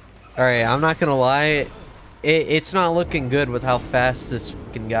 Alright, I'm not gonna lie. It's not looking good with how fast this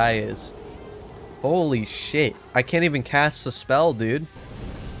fucking guy is. Holy shit. I can't even cast the spell, dude.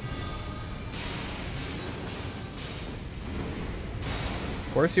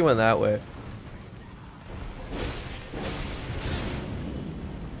 Of course he went that way.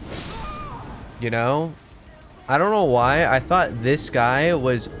 You know? I don't know why. I thought this guy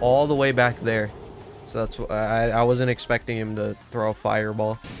was all the way back there. So that's why I wasn't expecting him to throw a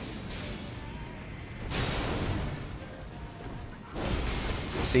fireball.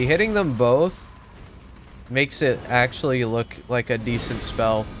 See, hitting them both makes it actually look like a decent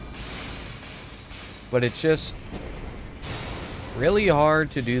spell. But it's just really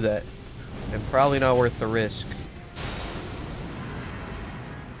hard to do that. And probably not worth the risk.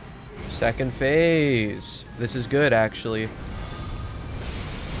 Second phase. This is good, actually.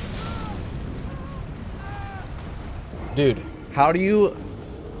 Dude, how do you...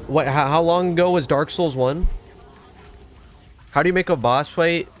 What? How long ago was Dark Souls 1? How do you make a boss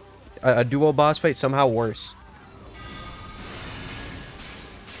fight, a duo boss fight, somehow worse?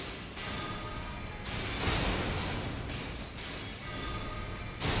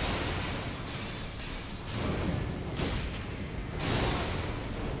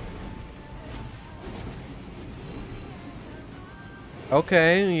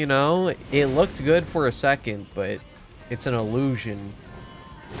 Okay, you know, it looked good for a second, but it's an illusion.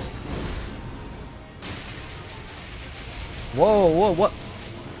 Whoa, whoa, what?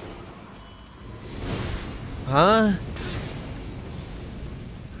 Huh?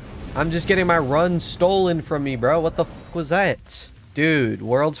 I'm just getting my run stolen from me, bro. What the fuck was that? Dude,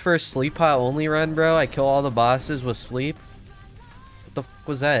 world's first sleep pot only run, bro. I kill all the bosses with sleep. What the fuck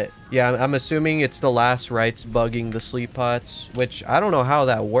was that? Yeah, I'm assuming it's the last rites bugging the sleep pots, which I don't know how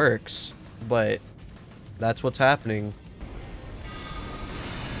that works, but that's what's happening.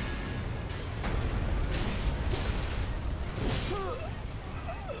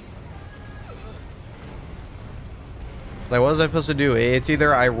 Like, what was I supposed to do? It's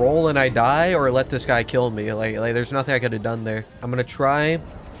either I roll and I die or let this guy kill me. Like there's nothing I could have done there. I'm gonna try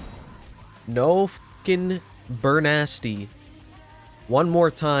no fucking Burnasty one more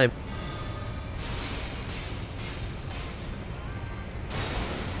time.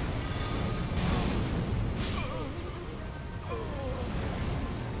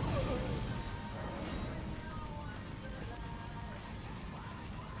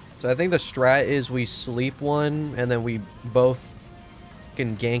 So I think the strat is we sleep one, and then we both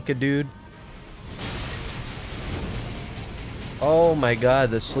can gank a dude. Oh my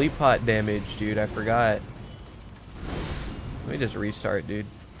god, the sleep pot damage, dude. I forgot. Let me just restart, dude.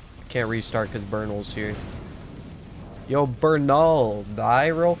 I can't restart because Bernal's here. Yo, Bernal, die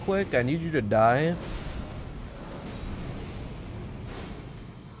real quick. I need you to die.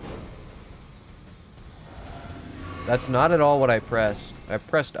 That's not at all what I pressed. I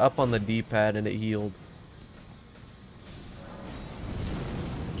pressed up on the D-pad and it healed.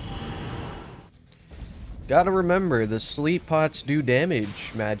 Gotta remember, the sleep pots do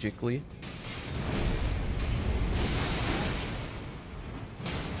damage magically.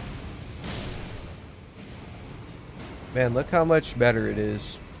 Man, look how much better it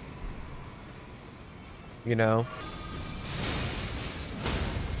is. You know?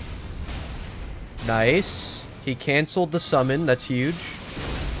 Nice. He canceled the summon. That's huge.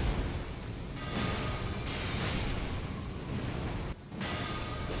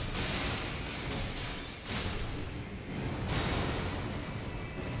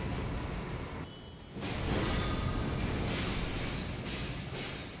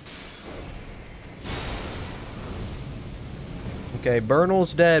 Okay,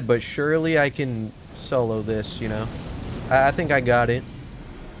 Bernal's dead, but surely I can solo this, you know? I think I got it.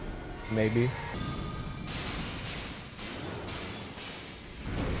 Maybe.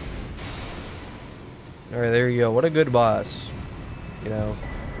 Alright, there you go. What a good boss. You know?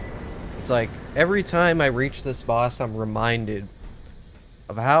 It's like, every time I reach this boss, I'm reminded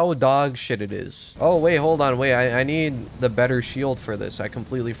of how dog shit it is. Oh, wait, hold on. Wait, I need the better shield for this. I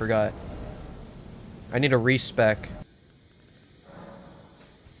completely forgot. I need a respec.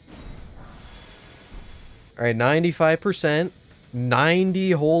 Alright, 95%.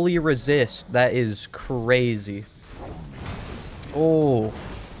 90 holy resist. That is crazy. Oh.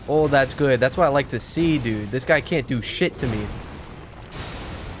 Oh, that's good. That's what I like to see, dude. This guy can't do shit to me.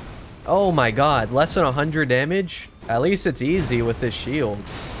 Oh my god. Less than 100 damage? At least it's easy with this shield.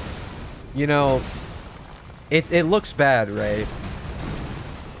 You know, it looks bad, right?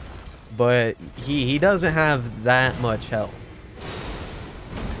 But he doesn't have that much health.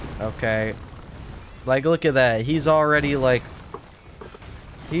 Okay. Like, look at that. He's already, like...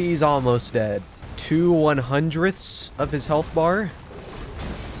 He's almost dead. 2 1/100ths of his health bar?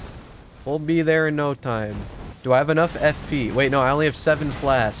 We'll be there in no time. Do I have enough FP? Wait, no, I only have 7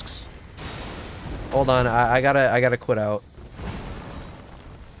 flasks. Hold on, I gotta quit out.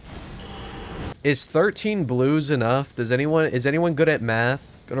 Is 13 blues enough? Is anyone good at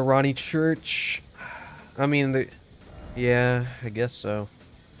math? Go to Ronnie Church. I mean, yeah, I guess so.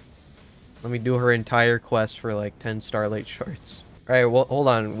 Let me do her entire quest for like 10 Starlight Shards. Alright, well, hold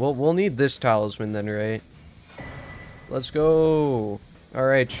on. We'll need this talisman then, right? Let's go.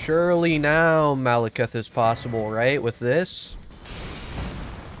 Alright, surely now Maliketh is possible, right? With this?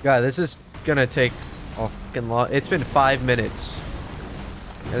 God, this is gonna take a fucking long... It's been 5 minutes.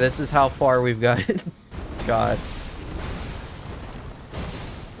 And this is how far we've gotten. God.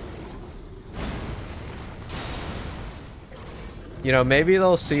 You know, maybe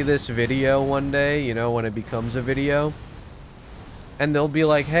they'll see this video one day, you know, when it becomes a video. And they'll be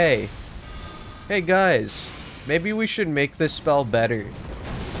like, hey guys, maybe we should make this spell better.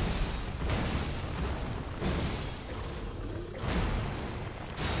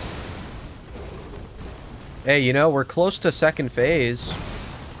 Hey, you know, we're close to second phase.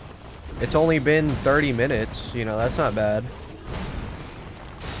 It's only been 30 minutes, you know, that's not bad.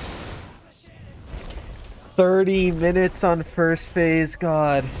 30 minutes on first phase,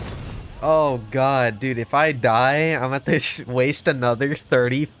 God. Oh, God, dude, if I die, I'm gonna have to waste another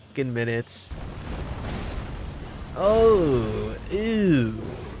 30 fucking minutes. Oh, ew.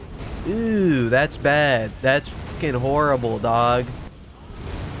 Ew, that's bad. That's fucking horrible, dog.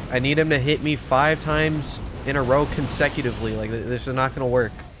 I need him to hit me 5 times in a row consecutively. Like, this is not gonna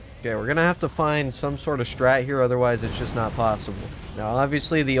work. Okay, we're gonna have to find some sort of strat here, otherwise it's just not possible. Now,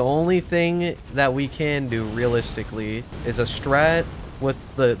 obviously, the only thing that we can do, realistically, is a strat with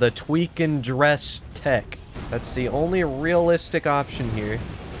the tweak and dress tech. That's the only realistic option here.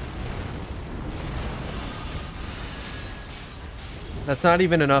 That's not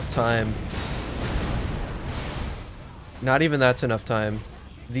even enough time. Not even that's enough time.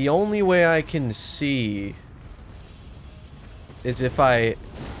 The only way I can see is if I...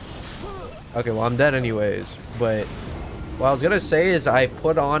 Okay, well, I'm dead anyways, but what I was gonna say is I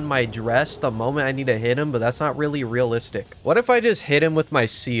put on my dress the moment I need to hit him, but that's not really realistic. What if I just hit him with my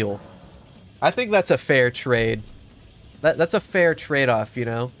seal? I think that's a fair trade. That's a fair trade-off, you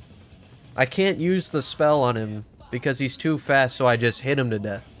know? I can't use the spell on him because he's too fast, so I just hit him to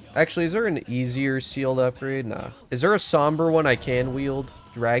death. Actually, is there an easier sealed upgrade? Nah. Is there a somber one I can wield?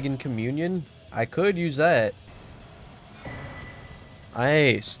 Dragon Communion? I could use that.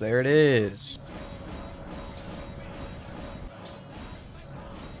 Nice, there it is.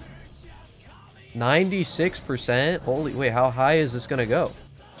 %96%? Holy, wait, how high is this gonna go?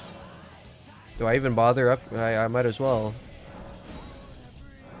 Do I even bother up? I might as well.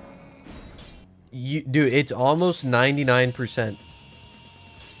 Dude, it's almost 99%.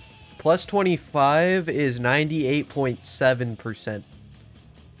 Plus 25 is 98.7%.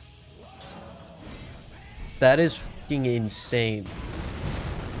 That is fucking insane.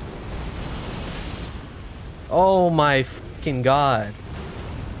 Oh my fucking god.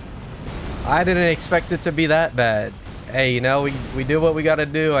 I didn't expect it to be that bad. Hey, you know, we do what we gotta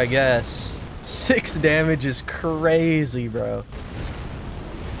do, I guess. 6 damage is crazy, bro.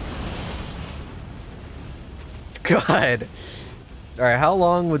 God. Alright, how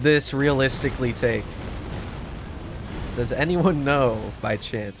long would this realistically take? Does anyone know, by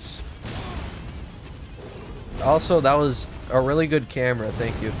chance? Also, that was a really good camera,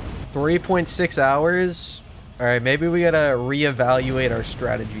 thank you. 3.6 hours? Alright, maybe we gotta reevaluate our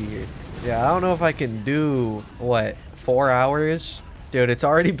strategy here. Yeah, I don't know if I can do, what, 4 hours? Dude, it's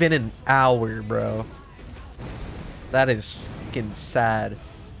already been an hour, bro. That is fucking sad.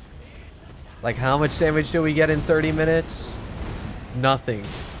 Like, how much damage do we get in 30 minutes? Nothing.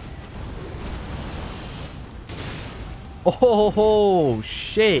 Oh,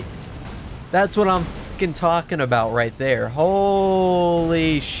 shit. That's what I'm fucking talking about right there.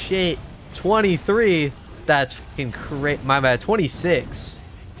 Holy shit. 23? That's fucking crazy. My bad. 26.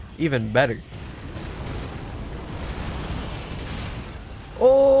 Even better.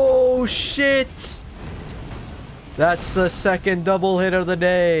 Oh, shit. That's the second double hit of the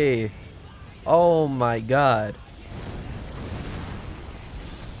day. Oh, my God.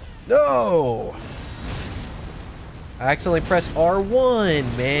 No. I accidentally pressed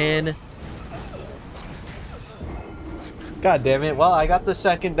R1, man. God damn it. Well, I got the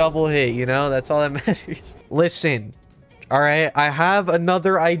second double hit, you know? That's all that matters. Listen. Alright, I have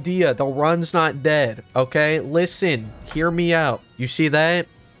another idea. The run's not dead, okay? Listen, hear me out. You see that?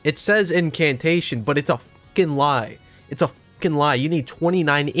 It says incantation, but it's a fucking lie. It's a fucking lie. You need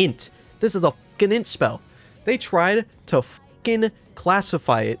 29 int. This is a fucking int spell. They tried to fucking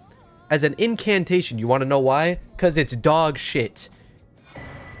classify it as an incantation. You want to know why? Because it's dog shit.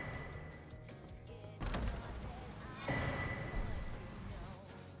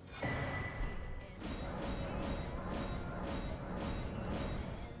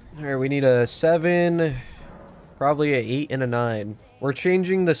 Alright, we need a 7, probably an 8 and a 9. We're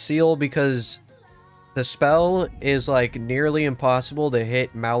changing the seal because the spell is like nearly impossible to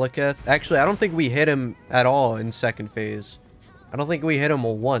hit Maliketh. Actually, I don't think we hit him at all in second phase. I don't think we hit him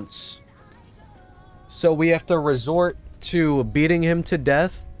once. So we have to resort to beating him to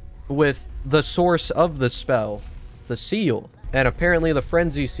death with the source of the spell, the seal. And apparently the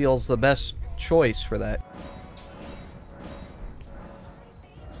frenzy seal is the best choice for that.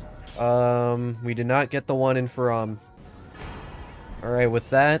 We did not get the one in Faram. Alright, with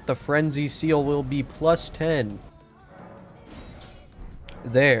that, the frenzy seal will be plus 10.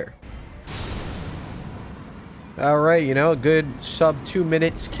 There. Alright, you know, a good sub 2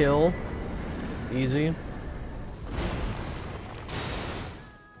 minutes kill. Easy.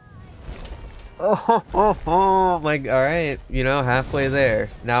 Oh my, alright, you know, halfway there.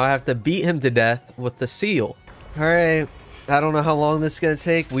 Now I have to beat him to death with the seal. Alright, I don't know how long this is gonna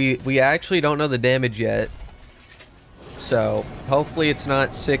take. We actually don't know the damage yet. So, hopefully it's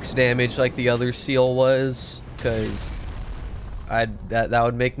not 6 damage like the other seal was, because that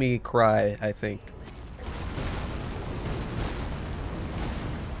would make me cry, I think.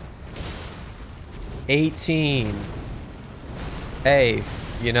 $18. Hey,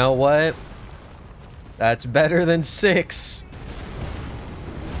 you know what? That's better than 6.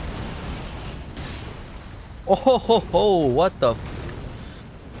 Oh ho ho ho, what the?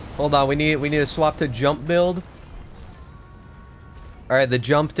 Hold on, we need to swap to jump build. Alright, the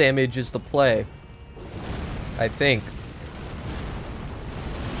jump damage is the play, I think.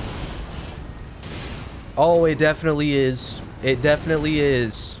 Oh, it definitely is. It definitely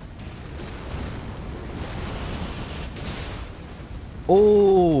is.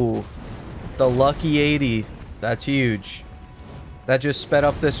 Oh, the lucky 80. That's huge. That just sped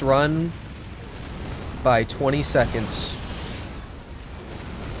up this run by 20 seconds.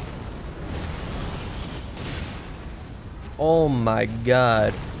 Oh my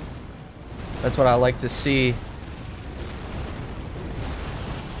god. That's what I like to see.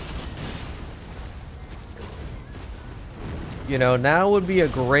 You know, now would be a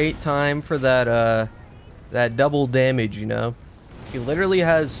great time for that that double damage, you know? He literally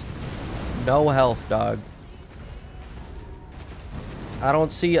has no health, dog. I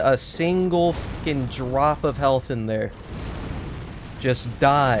don't see a single fucking drop of health in there. Just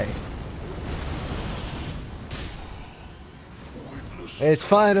die. It's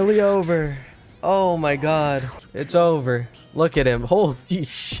finally over. Oh my god. It's over. Look at him. Holy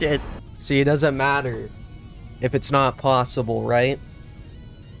shit. See, it doesn't matter if it's not possible, right?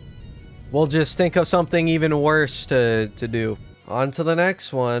 We'll just think of something even worse to do. On to the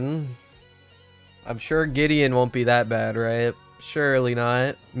next one. I'm sure Gideon won't be that bad, right? Surely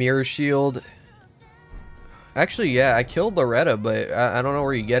not. Mirror Shield. Actually, yeah, I killed Loretta, but I don't know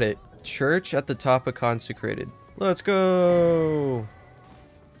where you get it. Church at the top of Consecrated. Let's go!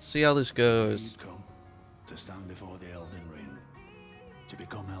 Let's see how this goes. You come to stand before the Elden Ring, to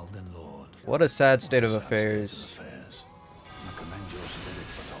become Elden Lord. What a sad state of affairs. I commend your spirit,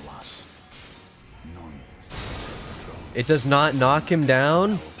 but alas, none. It does not knock him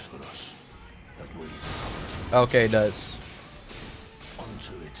down? Okay, it does.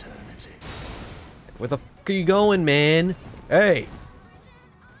 Unto eternity. Where the fuck are you going, man? Hey!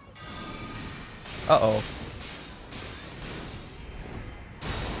 Uh-oh.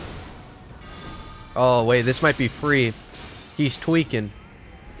 Oh, wait, this might be free. He's tweaking.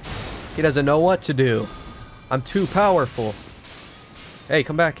 He doesn't know what to do. I'm too powerful. Hey,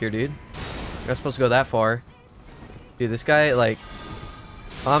 come back here, dude. You're not supposed to go that far. Dude, this guy, like...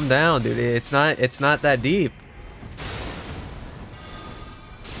 Calm down, dude. It's not that deep.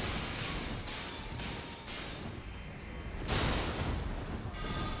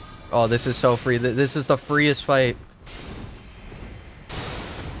 Oh, this is so free. This is the freest fight.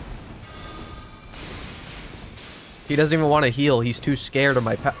 He doesn't even want to heal. He's too scared of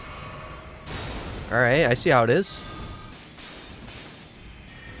my power. Alright, I see how it is.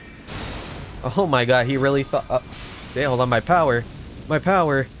 Oh my god, he really thought... hey, hold on, my power. My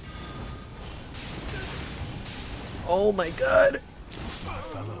power. Oh my god. My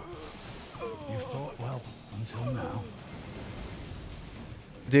fellow, you fought well until now.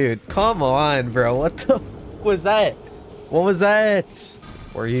 Dude, come on, bro. What the was that? What was that?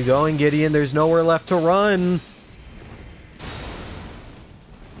 Where are you going, Gideon? There's nowhere left to run.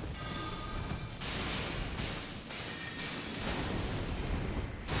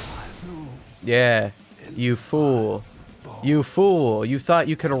 Yeah, you fool. You fool. You thought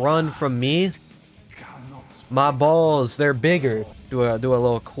you could run from me? My balls, they're bigger. Do a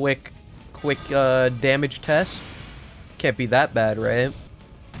little quick damage test. Can't be that bad, right?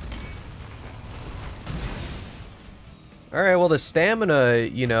 Alright, well the stamina,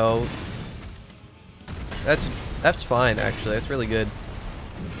 you know, that's fine actually. That's really good.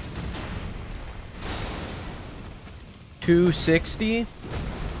 260?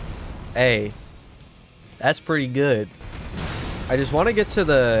 Hey. That's pretty good. I just want to get to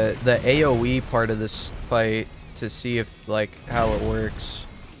the AoE part of this fight to see if, like, how it works.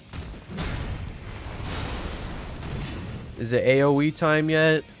 Is it AoE time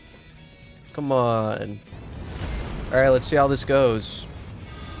yet? Come on. Alright, let's see how this goes.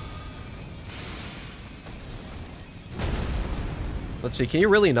 Let's see, can you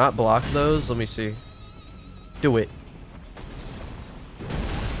really not block those? Let me see. Do it.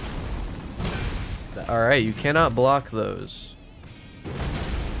 Alright, you cannot block those.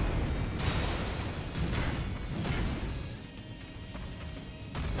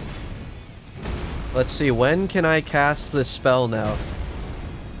 Let's see, when can I cast this spell now?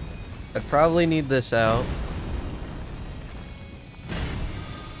 I'd probably need this out.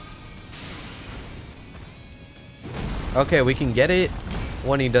 Okay, we can get it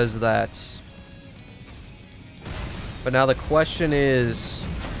when he does that. But now the question is,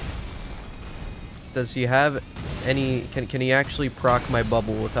 does he have any... Can he actually proc my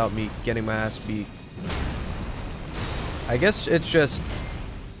bubble without me getting my ass beat? I guess it's just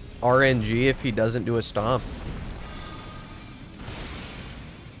RNG if he doesn't do a stomp.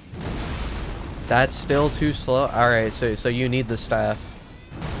 That's still too slow? Alright, so you need the staff.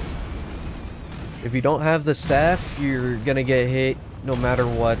 If you don't have the staff, you're gonna get hit no matter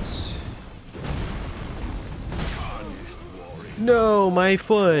what. No, my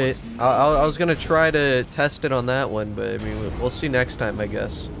foot! I was gonna try to test it on that one, but I mean, we'll see next time, I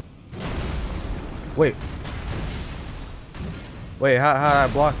guess. Wait. Wait, how I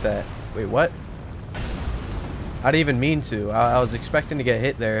blocked that? Wait, what? I didn't even mean to. I was expecting to get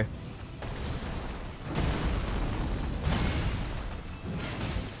hit there.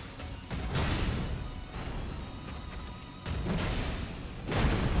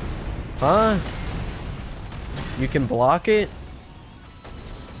 Huh? You can block it?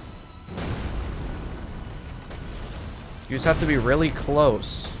 You just have to be really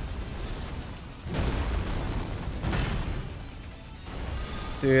close.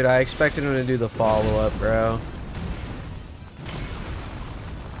 Dude, I expected him to do the follow-up, bro.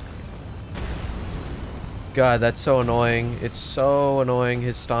 God, that's so annoying. It's so annoying,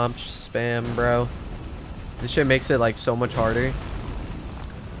 his stomp spam, bro. This shit makes it, like, so much harder.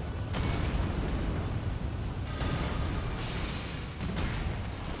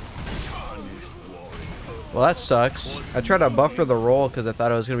 Well, that sucks. I tried to buffer the roll because I thought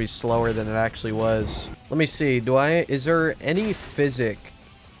it was going to be slower than it actually was. Let me see. Is there any physic?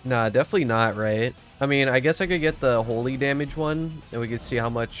 Nah, definitely not, right? I mean, I guess I could get the holy damage one, and we could see how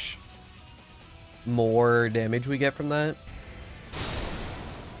much more damage we get from that.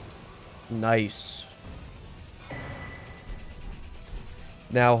 Nice.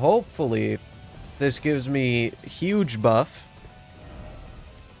 Now, hopefully, this gives me huge buff.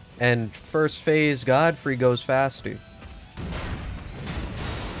 And first phase Godfrey goes faster.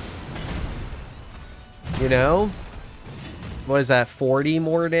 You know? What is that, 40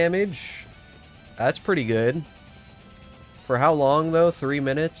 more damage? That's pretty good. For how long though? 3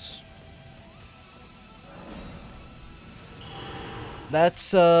 minutes?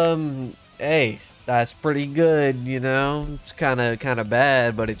 That's hey, that's pretty good, you know? It's kinda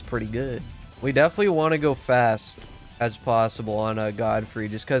bad, but it's pretty good. We definitely want to go fast as possible on a Godfrey,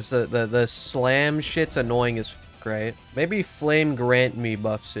 just because the slam shit's annoying as fuck, right? Maybe Flame Grant Me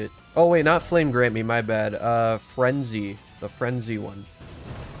buffs it. Oh wait, not Flame Grant Me, my bad. Frenzy. The Frenzy one.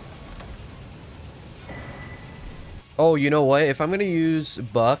 Oh, you know what? If I'm gonna use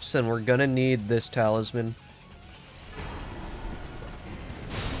buffs, and we're gonna need this talisman.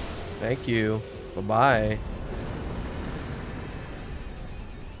 Thank you. Bye-bye.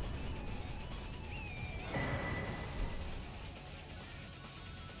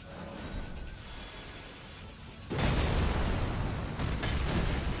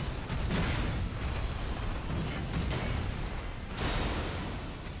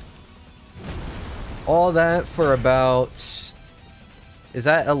 All that for about... Is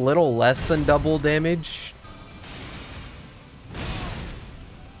that a little less than double damage?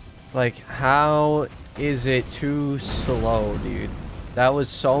 Like, how is it too slow, dude? That was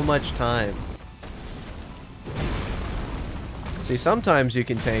so much time. See, sometimes you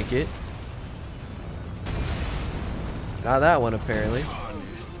can tank it. Not that one, apparently.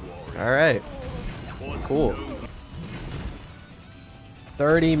 Alright. Cool.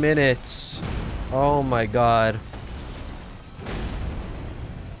 30 minutes. Oh my god.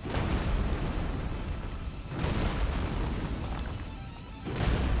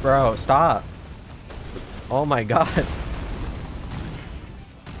 Bro, stop. Oh my god.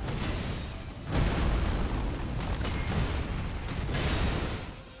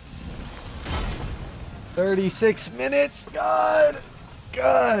 $36 God.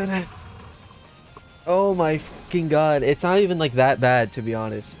 God. Oh my fucking god. It's not even like that bad, to be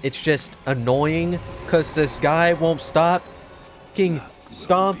honest. It's just annoying because this guy won't stop fucking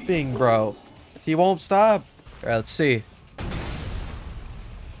stomping, bro. He won't stop. Alright, let's see.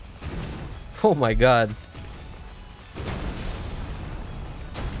 Oh my god.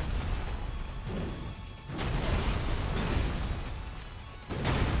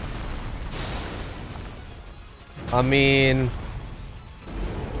 I mean,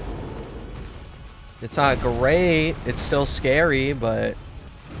 it's not great. It's still scary, but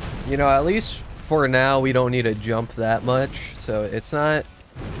you know, at least for now we don't need to jump that much. So it's not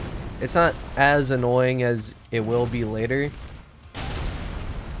as annoying as it will be later.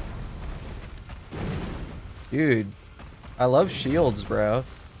 Dude, I love shields, bro.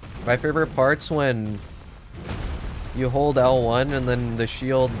 My favorite part's when you hold L1 and then the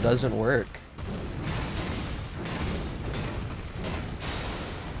shield doesn't work.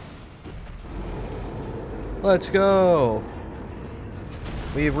 Let's go.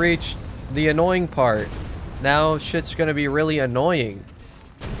 We've reached the annoying part. Now shit's gonna be really annoying.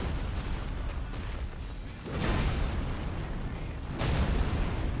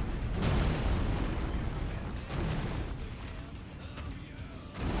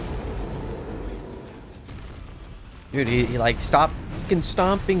 Dude, he like, stop fucking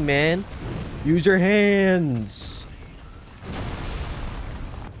stomping, man. Use your hands.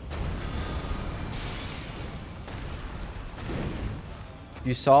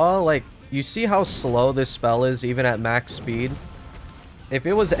 You saw, like, you see how slow this spell is even at max speed? If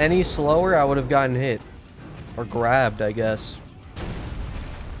it was any slower, I would have gotten hit. Or grabbed, I guess.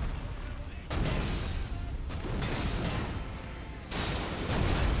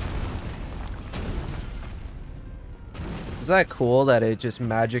 Is that cool that it just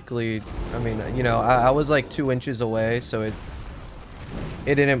magically, I mean, you know, I was like 2 inches away, so it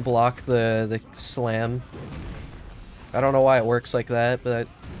didn't block the slam. I don't know why it works like that, but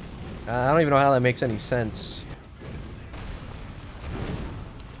I don't even know how that makes any sense.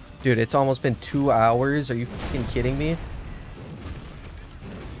 Dude, it's almost been 2 hours. Are you fucking kidding me?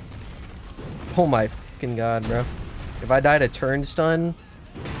 Oh my fucking god, bro. If I died a turn stun...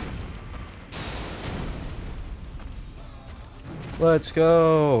 Let's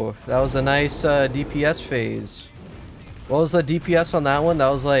go. That was a nice DPS phase. What was the DPS on that one? That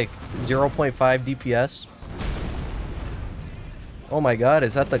was like 0.5 DPS. Oh my god,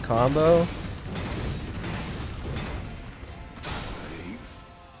 is that the combo?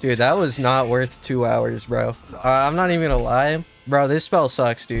 Dude, that was not worth 2 hours, bro. I'm not even gonna lie. Bro, this spell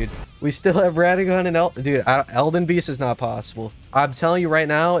sucks, dude. We still have Radagon and dude, Elden Beast is not possible. I'm telling you right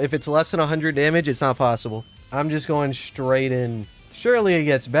now, if it's less than 100 damage, it's not possible. I'm just going straight in. Surely it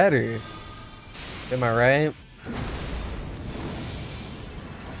gets better. Am I right?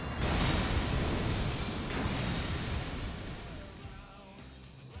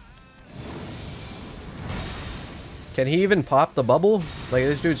 Can he even pop the bubble? Like,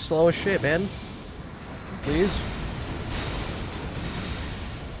 this dude's slow as shit, man. Please?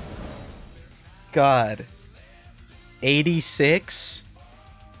 God. 86?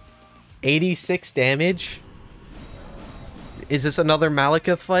 86 damage? Is this another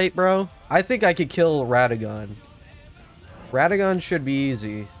Maliketh fight, bro? I think I could kill Radagon. Radagon should be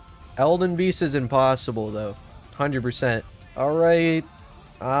easy. Elden Beast is impossible, though. 100%. Alright.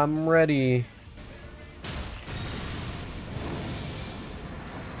 I'm ready.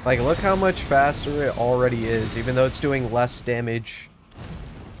 Like, look how much faster it already is, even though it's doing less damage.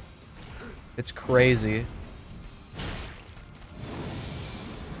 It's crazy.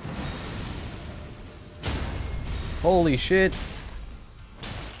 Holy shit.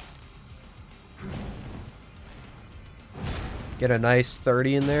 Get a nice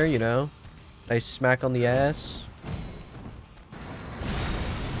 30 in there, you know? Nice smack on the ass.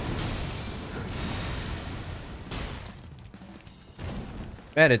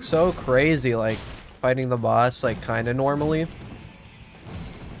 Man, it's so crazy, like, fighting the boss, like, kinda normally.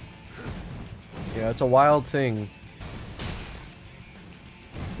 Yeah, it's a wild thing.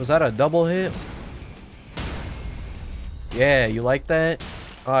 Was that a double hit? Yeah, you like that?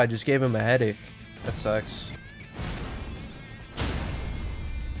 Oh, I just gave him a headache. That sucks.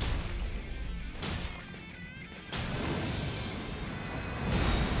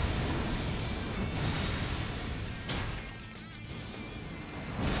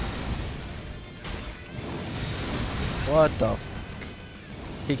 What the f***?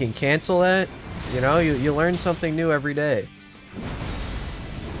 He can cancel that. You know, you learn something new every day.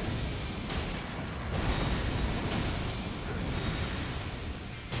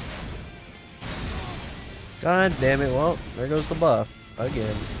 God damn it. Well, there goes the buff.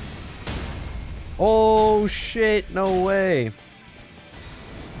 Again. Oh, shit. No way.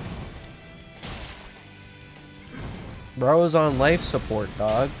 Bro's on life support,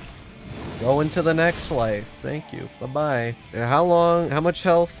 dog. Go into the next life. Thank you. Bye-bye. How much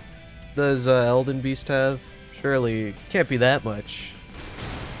health does Elden Beast have? Surely can't be that much.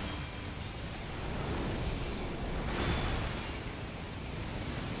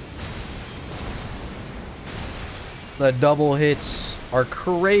 The double hits are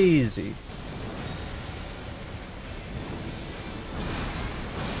crazy.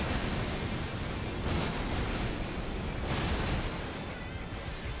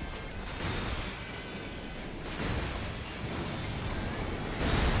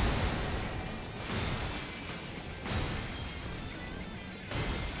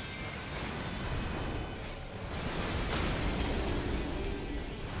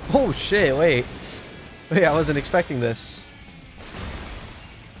 Oh shit, wait, I wasn't expecting this.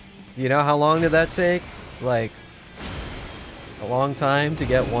 You know how long did that take? Like, a long time to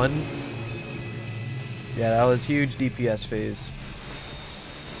get one? Yeah, that was huge DPS phase.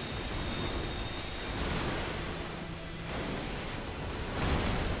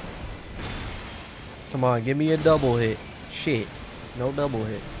 Come on, give me a double hit. Shit, no double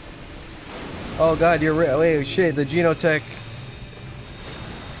hit. Oh god, you're right. Wait, shit, the Genotech.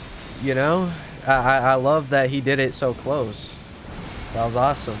 You know, I love that he did it so close. That was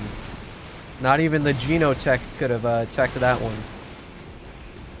awesome. Not even the Genotech could have teched that one.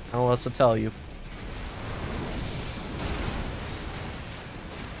 I don't know what else to tell you.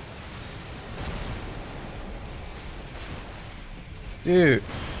 Dude.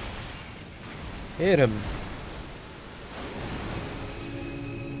 Hit him.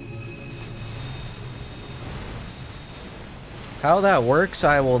 How that works,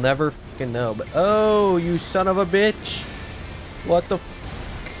 I will never fucking know. But oh, you son of a bitch! What the?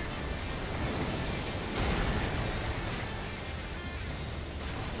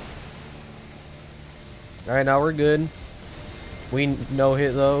 All right, now we're good. We no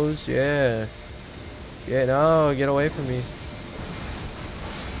hit those. Yeah. Yeah. No, get away from me.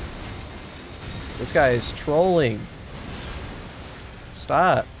 This guy is trolling.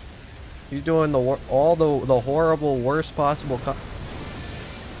 Stop. He's doing all the horrible, worst possible.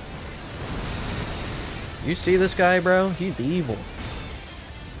 You see this guy, bro? He's evil.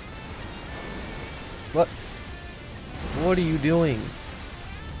 What? What are you doing?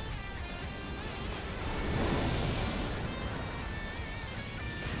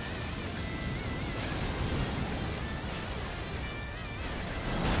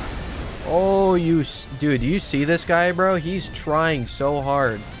 Oh, dude, you see this guy, bro? He's trying so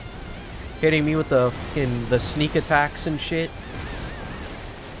hard. Hitting me with the sneak attacks and shit.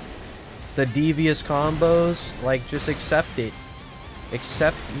 The devious combos. Like, just accept it.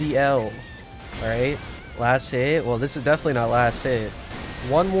 Accept the L. Alright? Last hit. Well, this is definitely not last hit.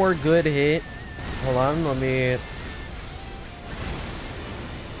 One more good hit. Hold on, let me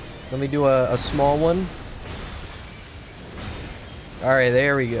do a small one. Alright,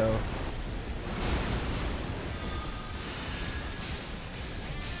 there we go.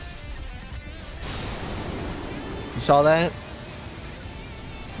 You saw that?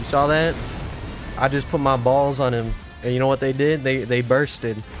 You saw that? I just put my balls on him. And you know what they did? They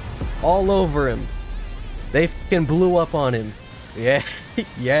bursted. All over him. They fucking blew up on him. Yeah.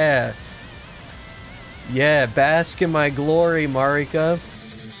 Yeah. Yeah, bask in my glory, Marika.